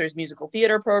teams, there's musical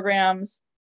theater programs.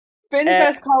 Finn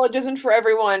says college isn't for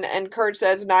everyone, and Kurt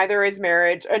says neither is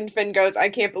marriage. And Finn goes, I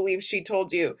can't believe she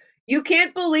told you. You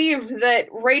can't believe that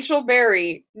Rachel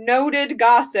Berry, noted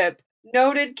gossip,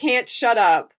 noted can't shut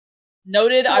up,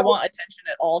 noted I want attention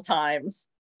at all times,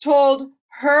 told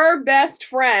her best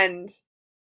friend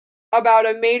about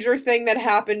a major thing that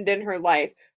happened in her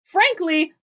life.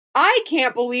 Frankly, I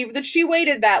can't believe that she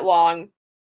waited that long.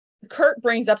 Kurt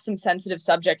brings up some sensitive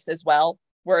subjects as well,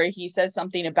 where he says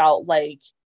something about like,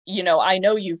 I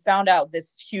know you found out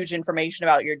this huge information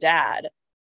about your dad,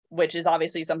 which is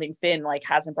obviously something Finn like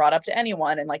hasn't brought up to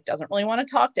anyone and like doesn't really want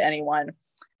to talk to anyone.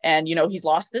 And, he's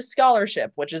lost this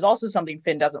scholarship, which is also something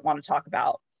Finn doesn't want to talk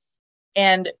about.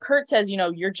 And Kurt says,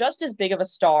 you're just as big of a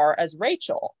star as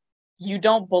Rachel. You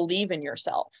don't believe in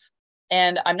yourself.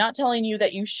 And I'm not telling you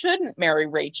that you shouldn't marry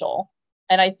Rachel.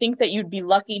 And I think that you'd be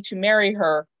lucky to marry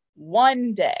her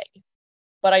one day.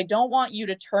 But I don't want you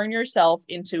to turn yourself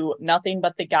into nothing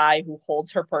but the guy who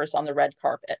holds her purse on the red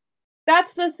carpet.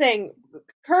 That's the thing.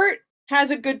 Kurt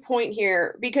has a good point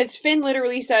here because Finn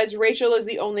literally says Rachel is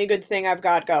the only good thing I've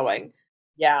got going.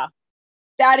 Yeah.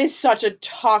 That is such a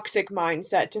toxic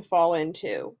mindset to fall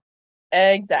into.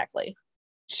 Exactly.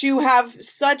 To have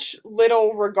such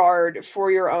little regard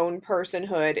for your own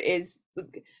personhood is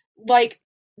like,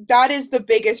 that is the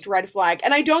biggest red flag.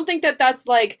 And I don't think that that's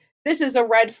like, this is a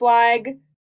red flag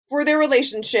for their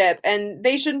relationship and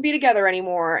they shouldn't be together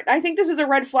anymore. I think this is a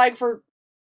red flag for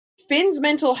Finn's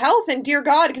mental health, and dear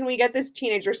God, can we get this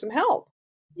teenager some help?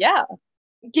 Yeah.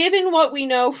 Given what we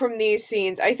know from these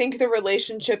scenes, I think the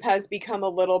relationship has become a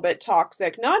little bit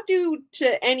toxic. Not due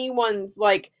to anyone's,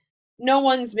 like, no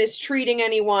one's mistreating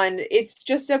anyone. It's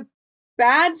just a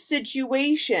bad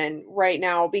situation right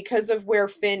now because of where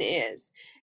Finn is.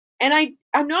 And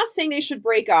I'm not saying they should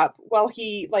break up while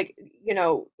he, like,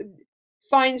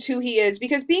 finds who he is,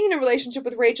 because being in a relationship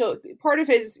with Rachel, part of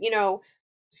his,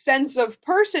 sense of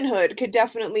personhood could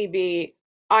definitely be,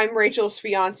 I'm Rachel's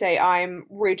fiance, I'm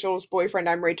Rachel's boyfriend,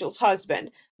 I'm Rachel's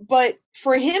husband. But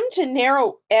for him to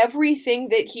narrow everything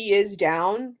that he is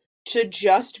down to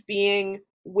just being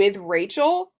with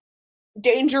Rachel,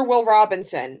 danger Will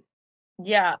Robinson.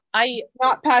 Yeah.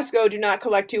 Not pass go, do not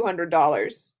collect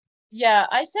 $200. Yeah,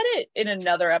 I said it in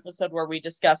another episode where we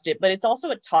discussed it, but it's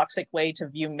also a toxic way to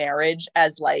view marriage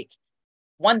as like,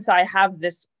 once I have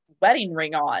this wedding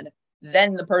ring on,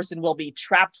 then the person will be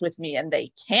trapped with me and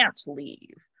they can't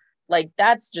leave. Like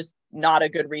that's just not a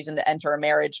good reason to enter a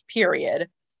marriage, period. And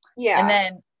Yeah.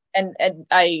 then and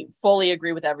I fully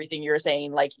agree with everything you're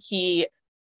saying. Like he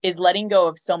is letting go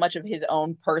of so much of his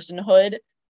own personhood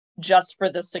just for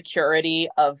the security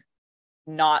of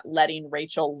not letting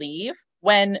Rachel leave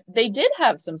when they did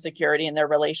have some security in their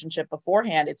relationship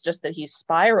beforehand. It's just that he's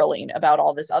spiraling about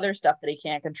all this other stuff that he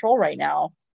can't control right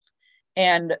now.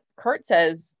 And Kurt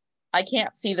says, I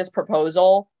can't see this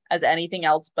proposal as anything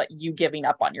else but you giving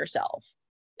up on yourself.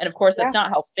 And of course, that's Yeah.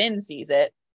 not how Finn sees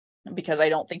it because I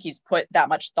don't think he's put that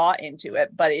much thought into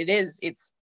it. But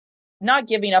it's not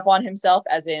giving up on himself,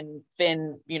 as in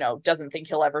Finn, doesn't think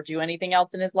he'll ever do anything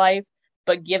else in his life,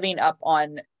 but giving up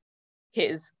on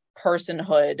his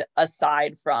personhood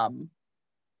aside from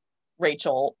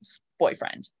Rachel's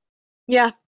boyfriend.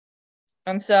 Yeah.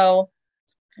 And so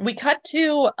we cut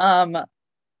to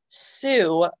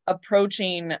Sue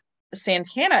approaching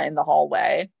Santana in the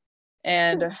hallway,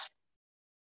 and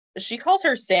she calls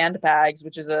her sandbags,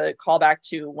 which is a callback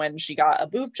to when she got a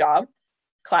boob job.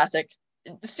 Classic.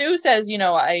 Sue says,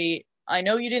 I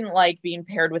know you didn't like being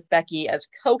paired with Becky as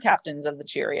co-captains of the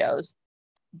Cheerios,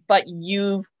 but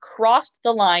you've crossed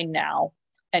the line now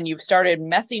and you've started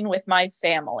messing with my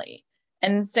family.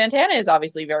 And Santana is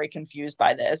obviously very confused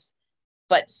by this,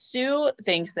 but Sue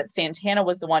thinks that Santana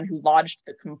was the one who lodged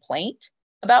the complaint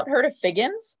about her to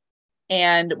Figgins,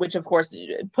 and which of course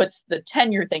puts the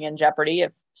tenure thing in jeopardy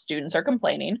if students are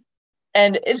complaining.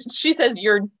 And she says,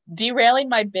 you're derailing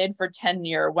my bid for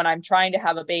tenure when I'm trying to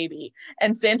have a baby.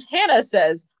 And Santana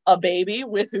says, a baby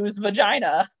with whose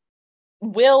vagina?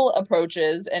 Will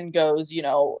approaches and goes,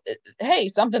 hey,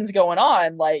 something's going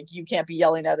on. Like, you can't be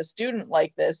yelling at a student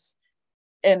like this.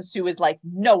 And Sue is like,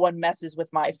 no one messes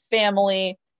with my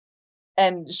family.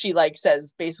 And she like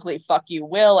says basically, fuck you,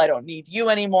 Will. I don't need you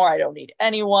anymore. I don't need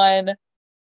anyone.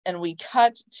 And we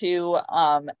cut to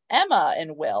Emma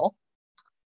and Will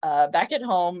back at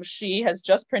home. She has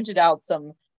just printed out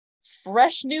some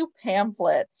fresh new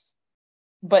pamphlets,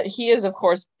 but he is, of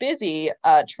course, busy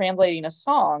translating a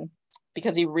song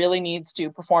because he really needs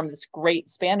to perform this great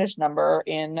Spanish number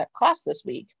in class this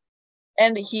week.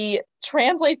 And he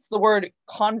translates the word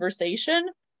conversation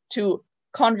to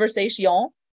conversation,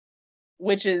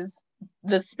 which is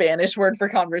the Spanish word for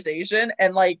conversation.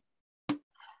 And like,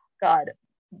 God,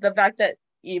 the fact that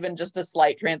even just a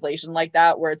slight translation like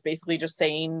that, where it's basically just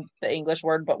saying the English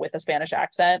word but with a Spanish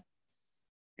accent,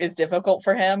 is difficult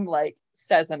for him, like,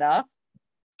 says enough.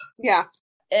 Yeah.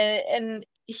 And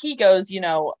he goes,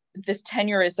 this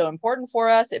tenure is so important for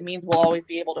us. It means we'll always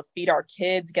be able to feed our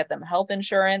kids, get them health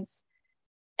insurance.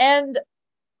 And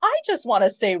I just want to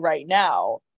say right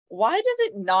now, why does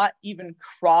it not even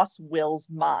cross Will's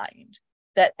mind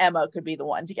that Emma could be the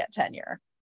one to get tenure?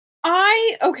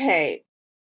 Okay.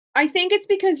 I think it's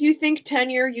because you think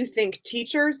tenure, you think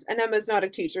teachers, and Emma's not a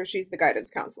teacher, she's the guidance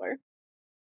counselor.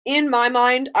 In my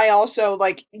mind, I also,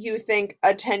 like, you think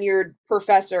a tenured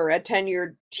professor, a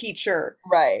tenured teacher.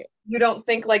 Right. You don't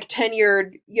think like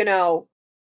tenured,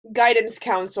 guidance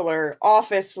counselor,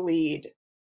 office lead.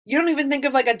 You don't even think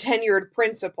of like a tenured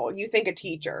principal. You think a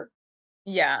teacher.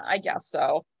 Yeah, I guess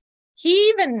so. He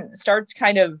even starts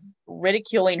kind of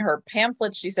ridiculing her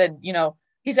pamphlets. He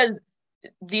says,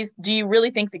 these, do you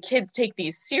really think the kids take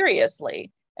these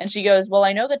seriously? And she goes, well,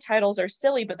 I know the titles are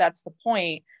silly, but that's the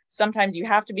point. Sometimes you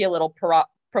have to be a little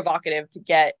provocative to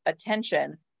get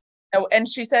attention. Oh, and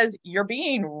she says, you're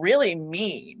being really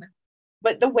mean.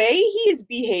 But the way he is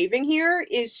behaving here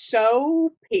is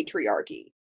so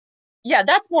patriarchy. Yeah,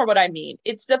 that's more what I mean.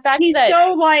 It's the fact He's that,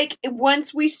 so like,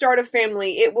 once we start a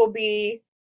family, it will be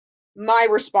my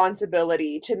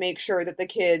responsibility to make sure that the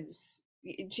kids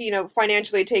to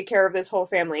financially take care of this whole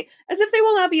family, as if they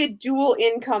will not be a dual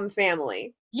income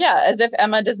family. Yeah, as if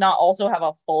Emma does not also have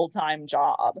a full-time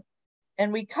job.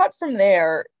 And we cut from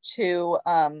there to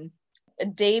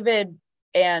David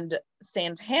and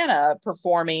Santana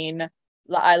performing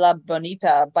La Isla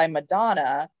Bonita by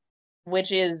Madonna,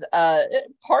 which is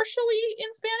partially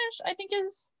in Spanish, I think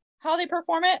is how they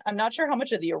perform it. I'm not sure how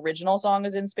much of the original song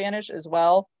is in Spanish as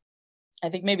well. I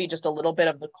think maybe just a little bit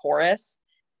of the chorus.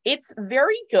 It's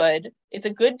very good. It's a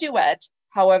good duet.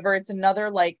 However, it's another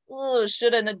like, oh,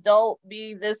 should an adult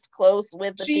be this close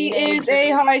with a She teenager? is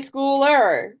a high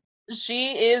schooler.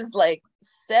 She is like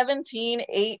 17,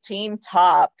 18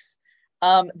 tops.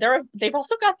 They've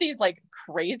also got these like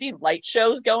crazy light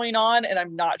shows going on, and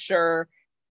I'm not sure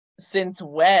since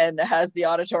when has the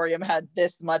auditorium had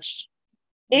this much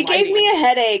It gave lighting. me a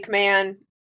headache, man.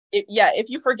 If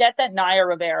you forget that Naya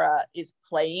Rivera is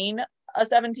playing a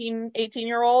 17,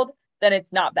 18-year-old, then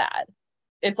it's not bad.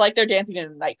 It's like they're dancing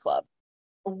in a nightclub.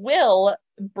 Will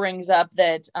brings up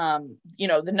that,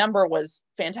 the number was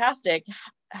fantastic.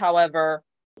 However,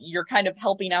 you're kind of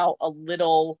helping out a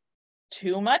little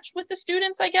too much with the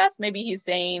students, I guess. Maybe he's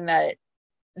saying that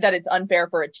it's unfair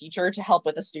for a teacher to help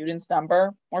with a student's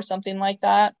number or something like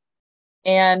that.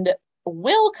 And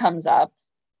Will comes up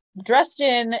dressed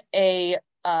in a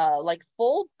like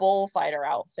full bullfighter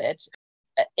outfit.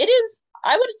 It is,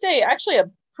 I would say, actually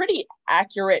a pretty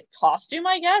accurate costume,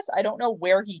 I guess. I don't know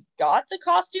where he got the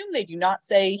costume. They do not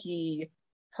say he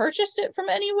purchased it from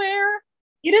anywhere.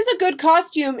 It is a good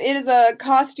costume. It is a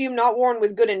costume not worn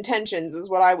with good intentions, is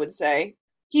what I would say.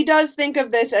 He does think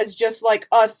of this as just like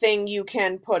a thing you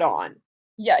can put on.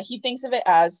 Yeah, he thinks of it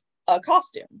as a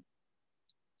costume.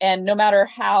 And no matter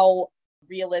how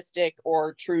realistic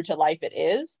or true to life it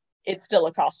is, it's still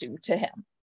a costume to him.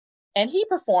 And he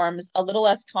performs A Little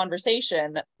Less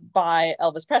Conversation by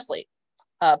Elvis Presley,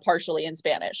 partially in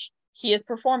Spanish. He is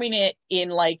performing it in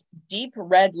like deep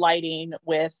red lighting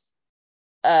with,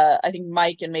 I think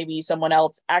Mike and maybe someone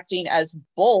else acting as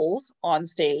bulls on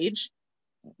stage,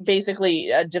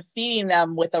 basically defeating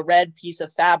them with a red piece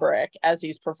of fabric as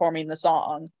he's performing the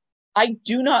song. I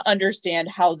do not understand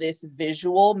how this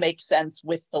visual makes sense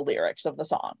with the lyrics of the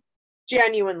song.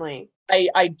 Genuinely.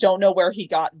 I don't know where he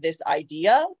got this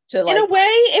idea to In a like. way,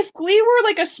 if Glee were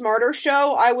like a smarter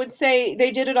show, I would say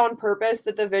they did it on purpose,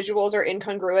 that the visuals are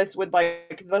incongruous with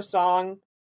like the song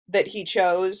that he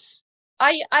chose.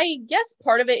 I guess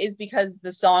part of it is because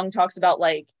the song talks about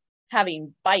like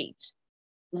having bite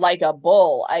like a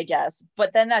bull, I guess.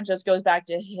 But then that just goes back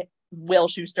to Will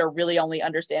Schuester really only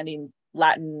understanding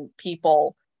Latin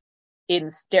people in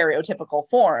stereotypical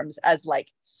forms as like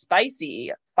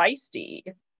spicy, feisty.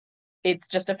 It's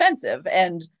just offensive.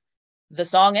 And the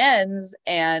song ends,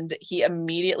 and he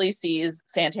immediately sees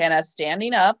Santana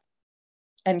standing up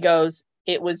and goes,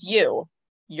 "It was you.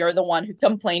 You're the one who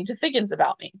complained to Figgins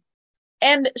about me."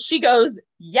 And she goes,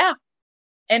 "Yeah.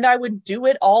 And I would do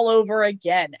it all over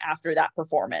again after that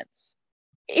performance."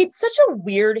 It's such a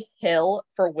weird hill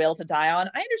for Will to die on.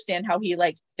 I understand how he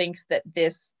like thinks that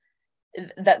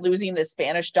losing this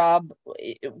Spanish job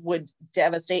would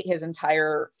devastate his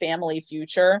entire family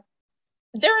future.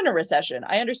 They're in a recession.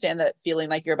 I understand that feeling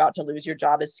like you're about to lose your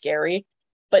job is scary,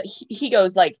 but he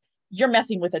goes like, "You're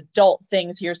messing with adult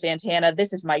things here, Santana.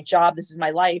 This is my job. This is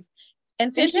my life." And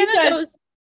And she Santana says, goes,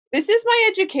 "This is my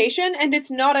education, and it's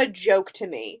not a joke to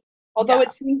me, although "Yeah,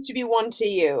 it seems to be one to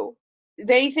you."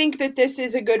 They think that this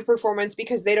is a good performance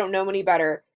because they don't know any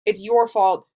better. It's your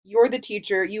fault. You're the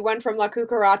teacher. You went from La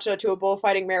Cucaracha to a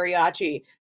bullfighting mariachi.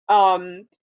 Um,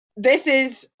 this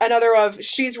is another of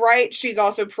she's right. She's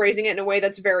also praising it in a way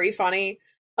that's very funny.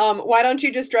 Why don't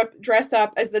you just dress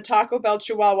up as the Taco Bell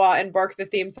Chihuahua and bark the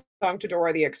theme song to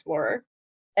Dora the Explorer?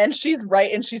 and she's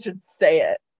right, and she should say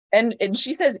it." And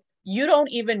she says, "You don't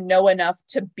even know enough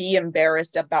to be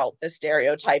embarrassed about the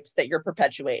stereotypes that you're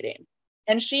perpetuating."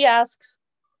 And she asks,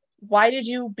 "Why did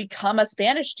you become a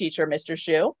Spanish teacher, Mr.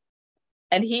 Shu?"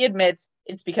 And he admits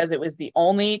it's because it was the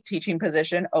only teaching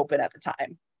position open at the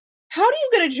time. How do you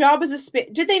get a job as a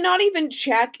Did they not even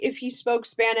check if he spoke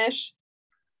Spanish?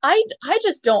 I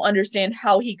just don't understand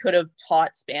how he could have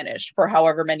taught Spanish for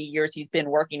however many years he's been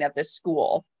working at this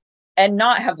school and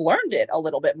not have learned it a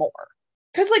little bit more.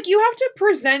 Because, like, you have to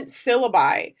present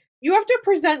syllabi, you have to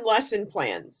present lesson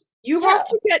plans, you have Yeah.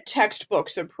 to get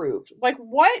textbooks approved. Like,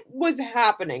 what was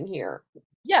happening here?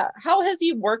 Yeah. How has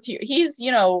he worked here? He's,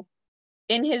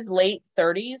 in his late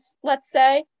 30s, let's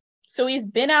say. So he's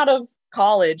been out of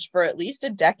college for at least a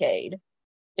decade,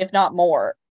 if not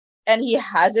more. And he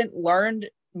hasn't learned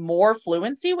more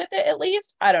fluency with it, at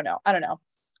least. I don't know.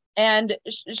 And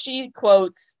she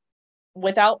quotes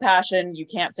without passion, you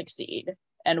can't succeed.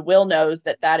 And Will knows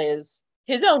that that is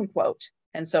his own quote.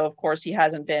 And so, of course, he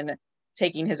hasn't been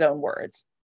taking his own words.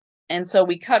 And so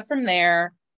we cut from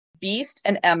there, Beast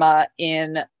and Emma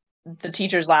in the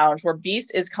teacher's lounge, where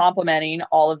Beast is complimenting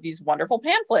all of these wonderful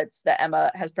pamphlets that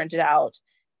Emma has printed out,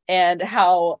 and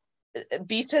how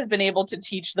Beast has been able to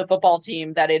teach the football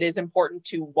team that it is important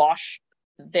to wash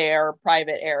their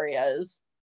private areas,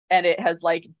 and it has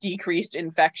like decreased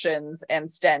infections and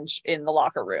stench in the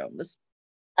locker rooms.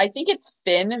 I think it's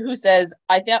Finn who says,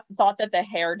 thought that the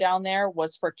hair down there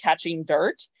was for catching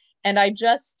dirt. And I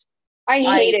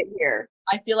hate it here.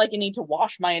 I feel like I need to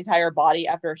wash my entire body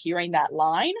after hearing that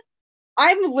line.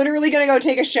 I'm literally going to go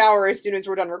take a shower as soon as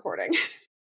we're done recording.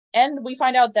 And we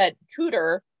find out that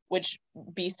Cooter, which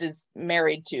Beast is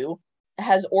married to,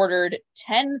 has ordered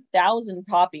 10,000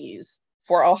 copies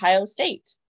for Ohio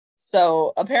State.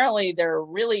 So apparently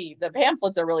the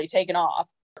pamphlets are really taken off.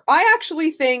 I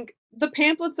actually think the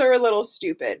pamphlets are a little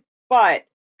stupid, but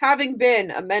having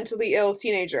been a mentally ill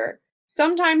teenager,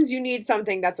 sometimes you need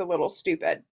something that's a little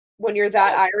stupid. When you're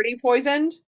that irony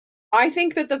poisoned, I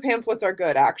think that the pamphlets are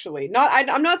good, actually.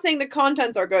 I'm not saying the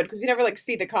contents are good, because you never, like,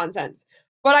 see the contents.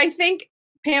 But I think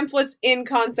pamphlets in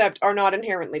concept are not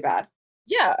inherently bad.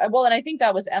 Yeah, well, and I think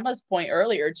that was Emma's point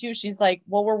earlier, too. She's like,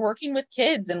 well, we're working with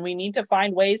kids, and we need to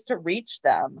find ways to reach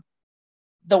them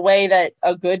the way that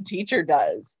a good teacher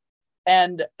does.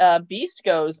 And Beast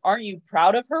goes, aren't you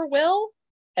proud of her, Will?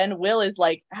 And Will is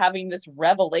like having this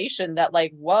revelation that,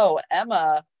 like, whoa,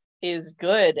 Emma is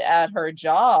good at her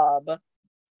job.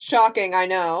 Shocking, I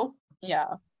know.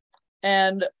 Yeah.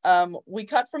 And we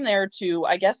cut from there to,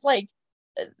 I guess, like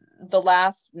the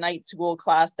last night school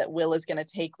class that Will is going to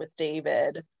take with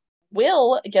David.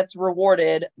 Will gets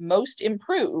rewarded most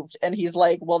improved. And he's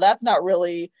like, well, that's not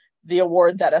really the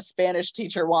award that a Spanish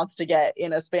teacher wants to get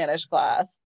in a Spanish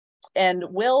class. And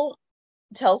Will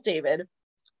tells David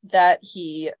that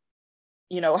he,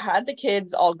 had the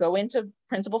kids all go into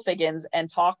Principal Figgins and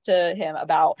talk to him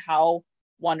about how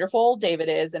wonderful David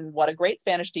is and what a great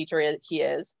Spanish teacher he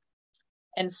is.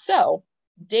 And so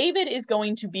David is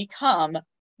going to become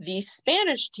the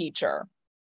Spanish teacher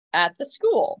at the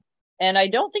school. And I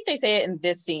don't think they say it in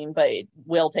this scene, but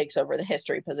Will takes over the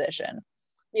history position.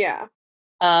 Yeah.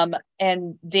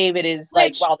 And David is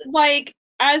like, wow, like,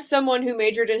 as someone who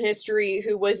majored in history,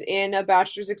 who was in a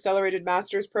bachelor's accelerated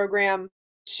master's program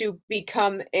to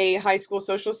become a high school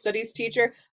social studies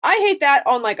teacher, I hate that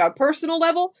on like a personal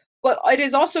level, but it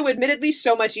is also admittedly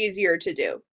so much easier to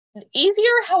do. Easier,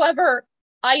 however,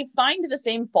 I find the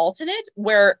same fault in it,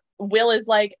 where Will is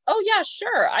like, oh yeah,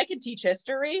 sure, I could teach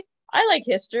history. I like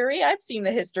history. I've seen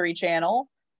the History Channel.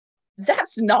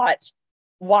 That's not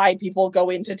why people go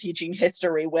into teaching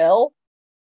history, Will.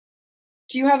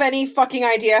 Do you have any fucking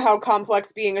idea how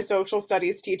complex being a social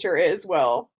studies teacher is,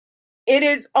 Will? It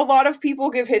is. A lot of people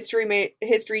give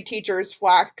history teachers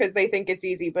flack because they think it's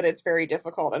easy, but it's very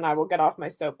difficult, and I will get off my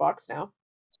soapbox now.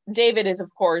 David is,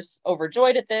 of course,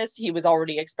 overjoyed at this. He was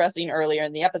already expressing earlier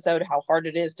in the episode how hard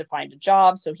it is to find a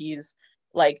job, so he's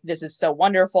like, this is so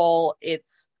wonderful.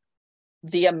 It's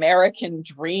the American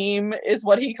dream is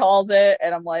what he calls it.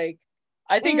 And I'm like,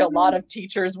 I think a lot of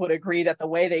teachers would agree that the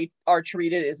way they are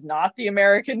treated is not the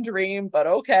American dream, but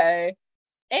okay.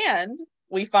 And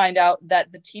we find out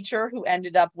that the teacher who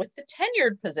ended up with the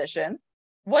tenured position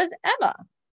was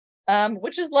Emma,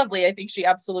 which is lovely. I think she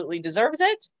absolutely deserves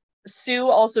it. Sue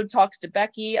also talks to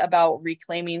Becky about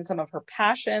reclaiming some of her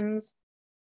passions,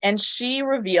 and she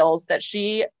reveals that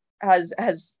she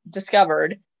has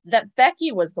discovered that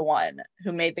Becky was the one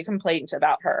who made the complaint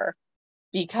about her,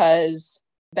 because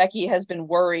Becky has been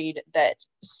worried that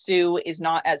Sue is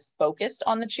not as focused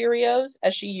on the Cheerios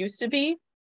as she used to be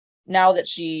now that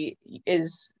she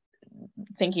is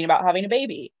thinking about having a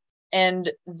baby.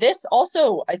 And this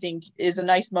also, I think, is a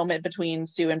nice moment between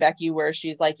Sue and Becky, where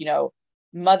she's like,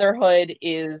 motherhood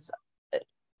is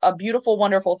a beautiful,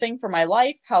 wonderful thing for my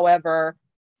life. However,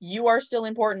 you are still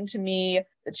important to me.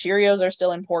 The Cheerios are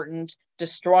still important.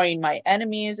 Destroying my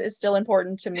enemies is still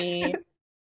important to me.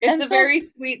 It's a very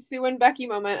sweet Sue and Becky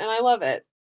moment, and I love it.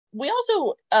 We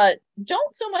also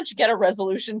don't so much get a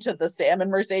resolution to the Sam and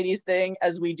Mercedes thing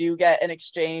as we do get an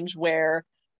exchange where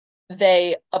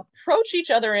they approach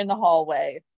each other in the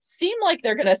hallway, seem like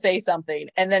they're going to say something,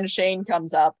 and then Shane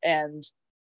comes up and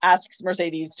asks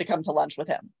Mercedes to come to lunch with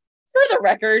him. For the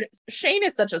record, Shane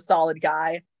is such a solid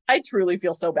guy. I truly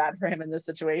feel so bad for him in this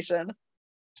situation.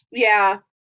 Yeah.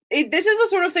 This is a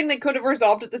sort of thing they could have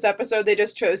resolved with this episode. They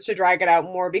just chose to drag it out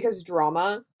more because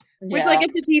drama. Which, like,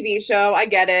 it's a TV show. I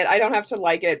get it. I don't have to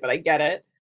like it, but I get it.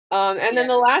 And then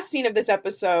the last scene of this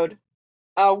episode,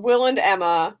 Will and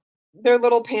Emma Their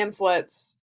little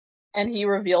pamphlets. And he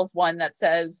reveals one that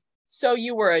says, "So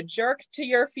you were a jerk to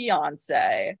your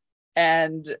fiance,"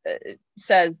 and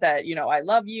says that, "I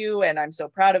love you and I'm so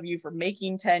proud of you for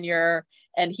making tenure."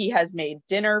 And he has made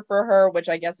dinner for her, which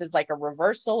I guess is like a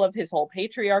reversal of his whole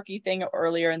patriarchy thing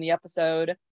earlier in the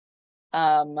episode.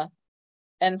 And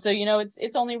so,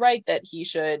 it's only right that he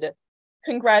should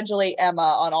congratulate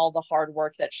Emma on all the hard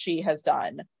work that she has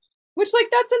done. Which, like,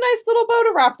 that's a nice little bow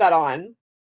to wrap that on.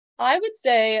 I would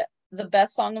say the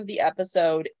best song of the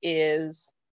episode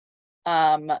is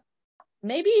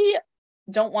maybe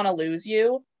Don't Want to Lose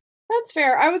You. That's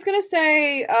fair. I was gonna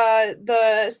say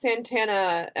the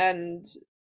Santana and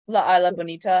La Isla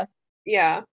Bonita.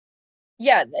 yeah.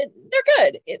 Yeah, they're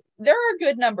good. There are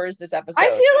good numbers this episode. I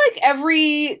feel like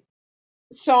every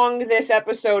song this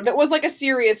episode that was like a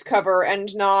serious cover and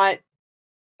not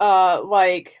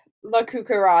like La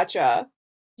Cucaracha.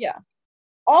 Yeah.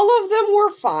 All of them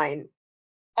were fine.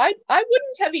 I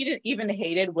wouldn't have even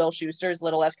hated Will Schuster's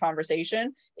Little Less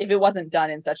Conversation if it wasn't done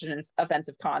in such an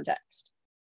offensive context.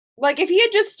 Like if he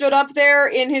had just stood up there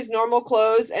in his normal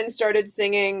clothes and started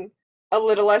singing A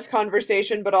Little Less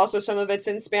Conversation, but also some of it's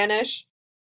in Spanish,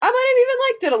 I might have even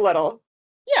liked it a little.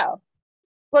 Yeah.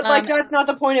 But like that's not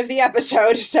the point of the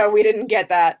episode, so we didn't get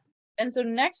that. And so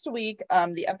next week,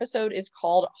 the episode is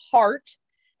called Heart,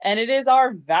 and it is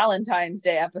our Valentine's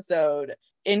Day episode.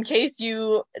 In case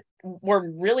you were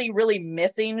really, really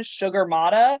missing Sugar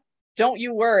Mata, don't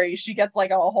you worry. She gets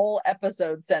like a whole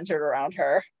episode centered around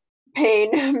her. Pain,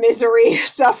 misery,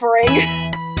 suffering.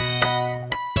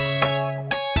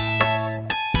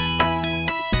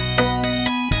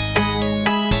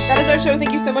 That is our show.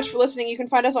 Thank you so much for listening. You can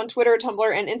find us on Twitter,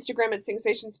 Tumblr, and Instagram at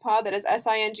SingSationspod. That is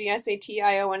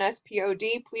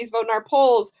SINGSATIONSPOD. Please vote in our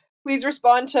polls. Please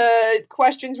respond to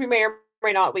questions we may or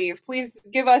may not leave. Please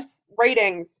give us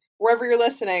ratings wherever you're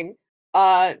listening.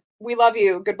 We love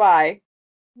you. Goodbye.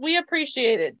 We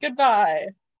appreciate it.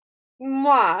 Goodbye.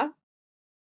 Mwah.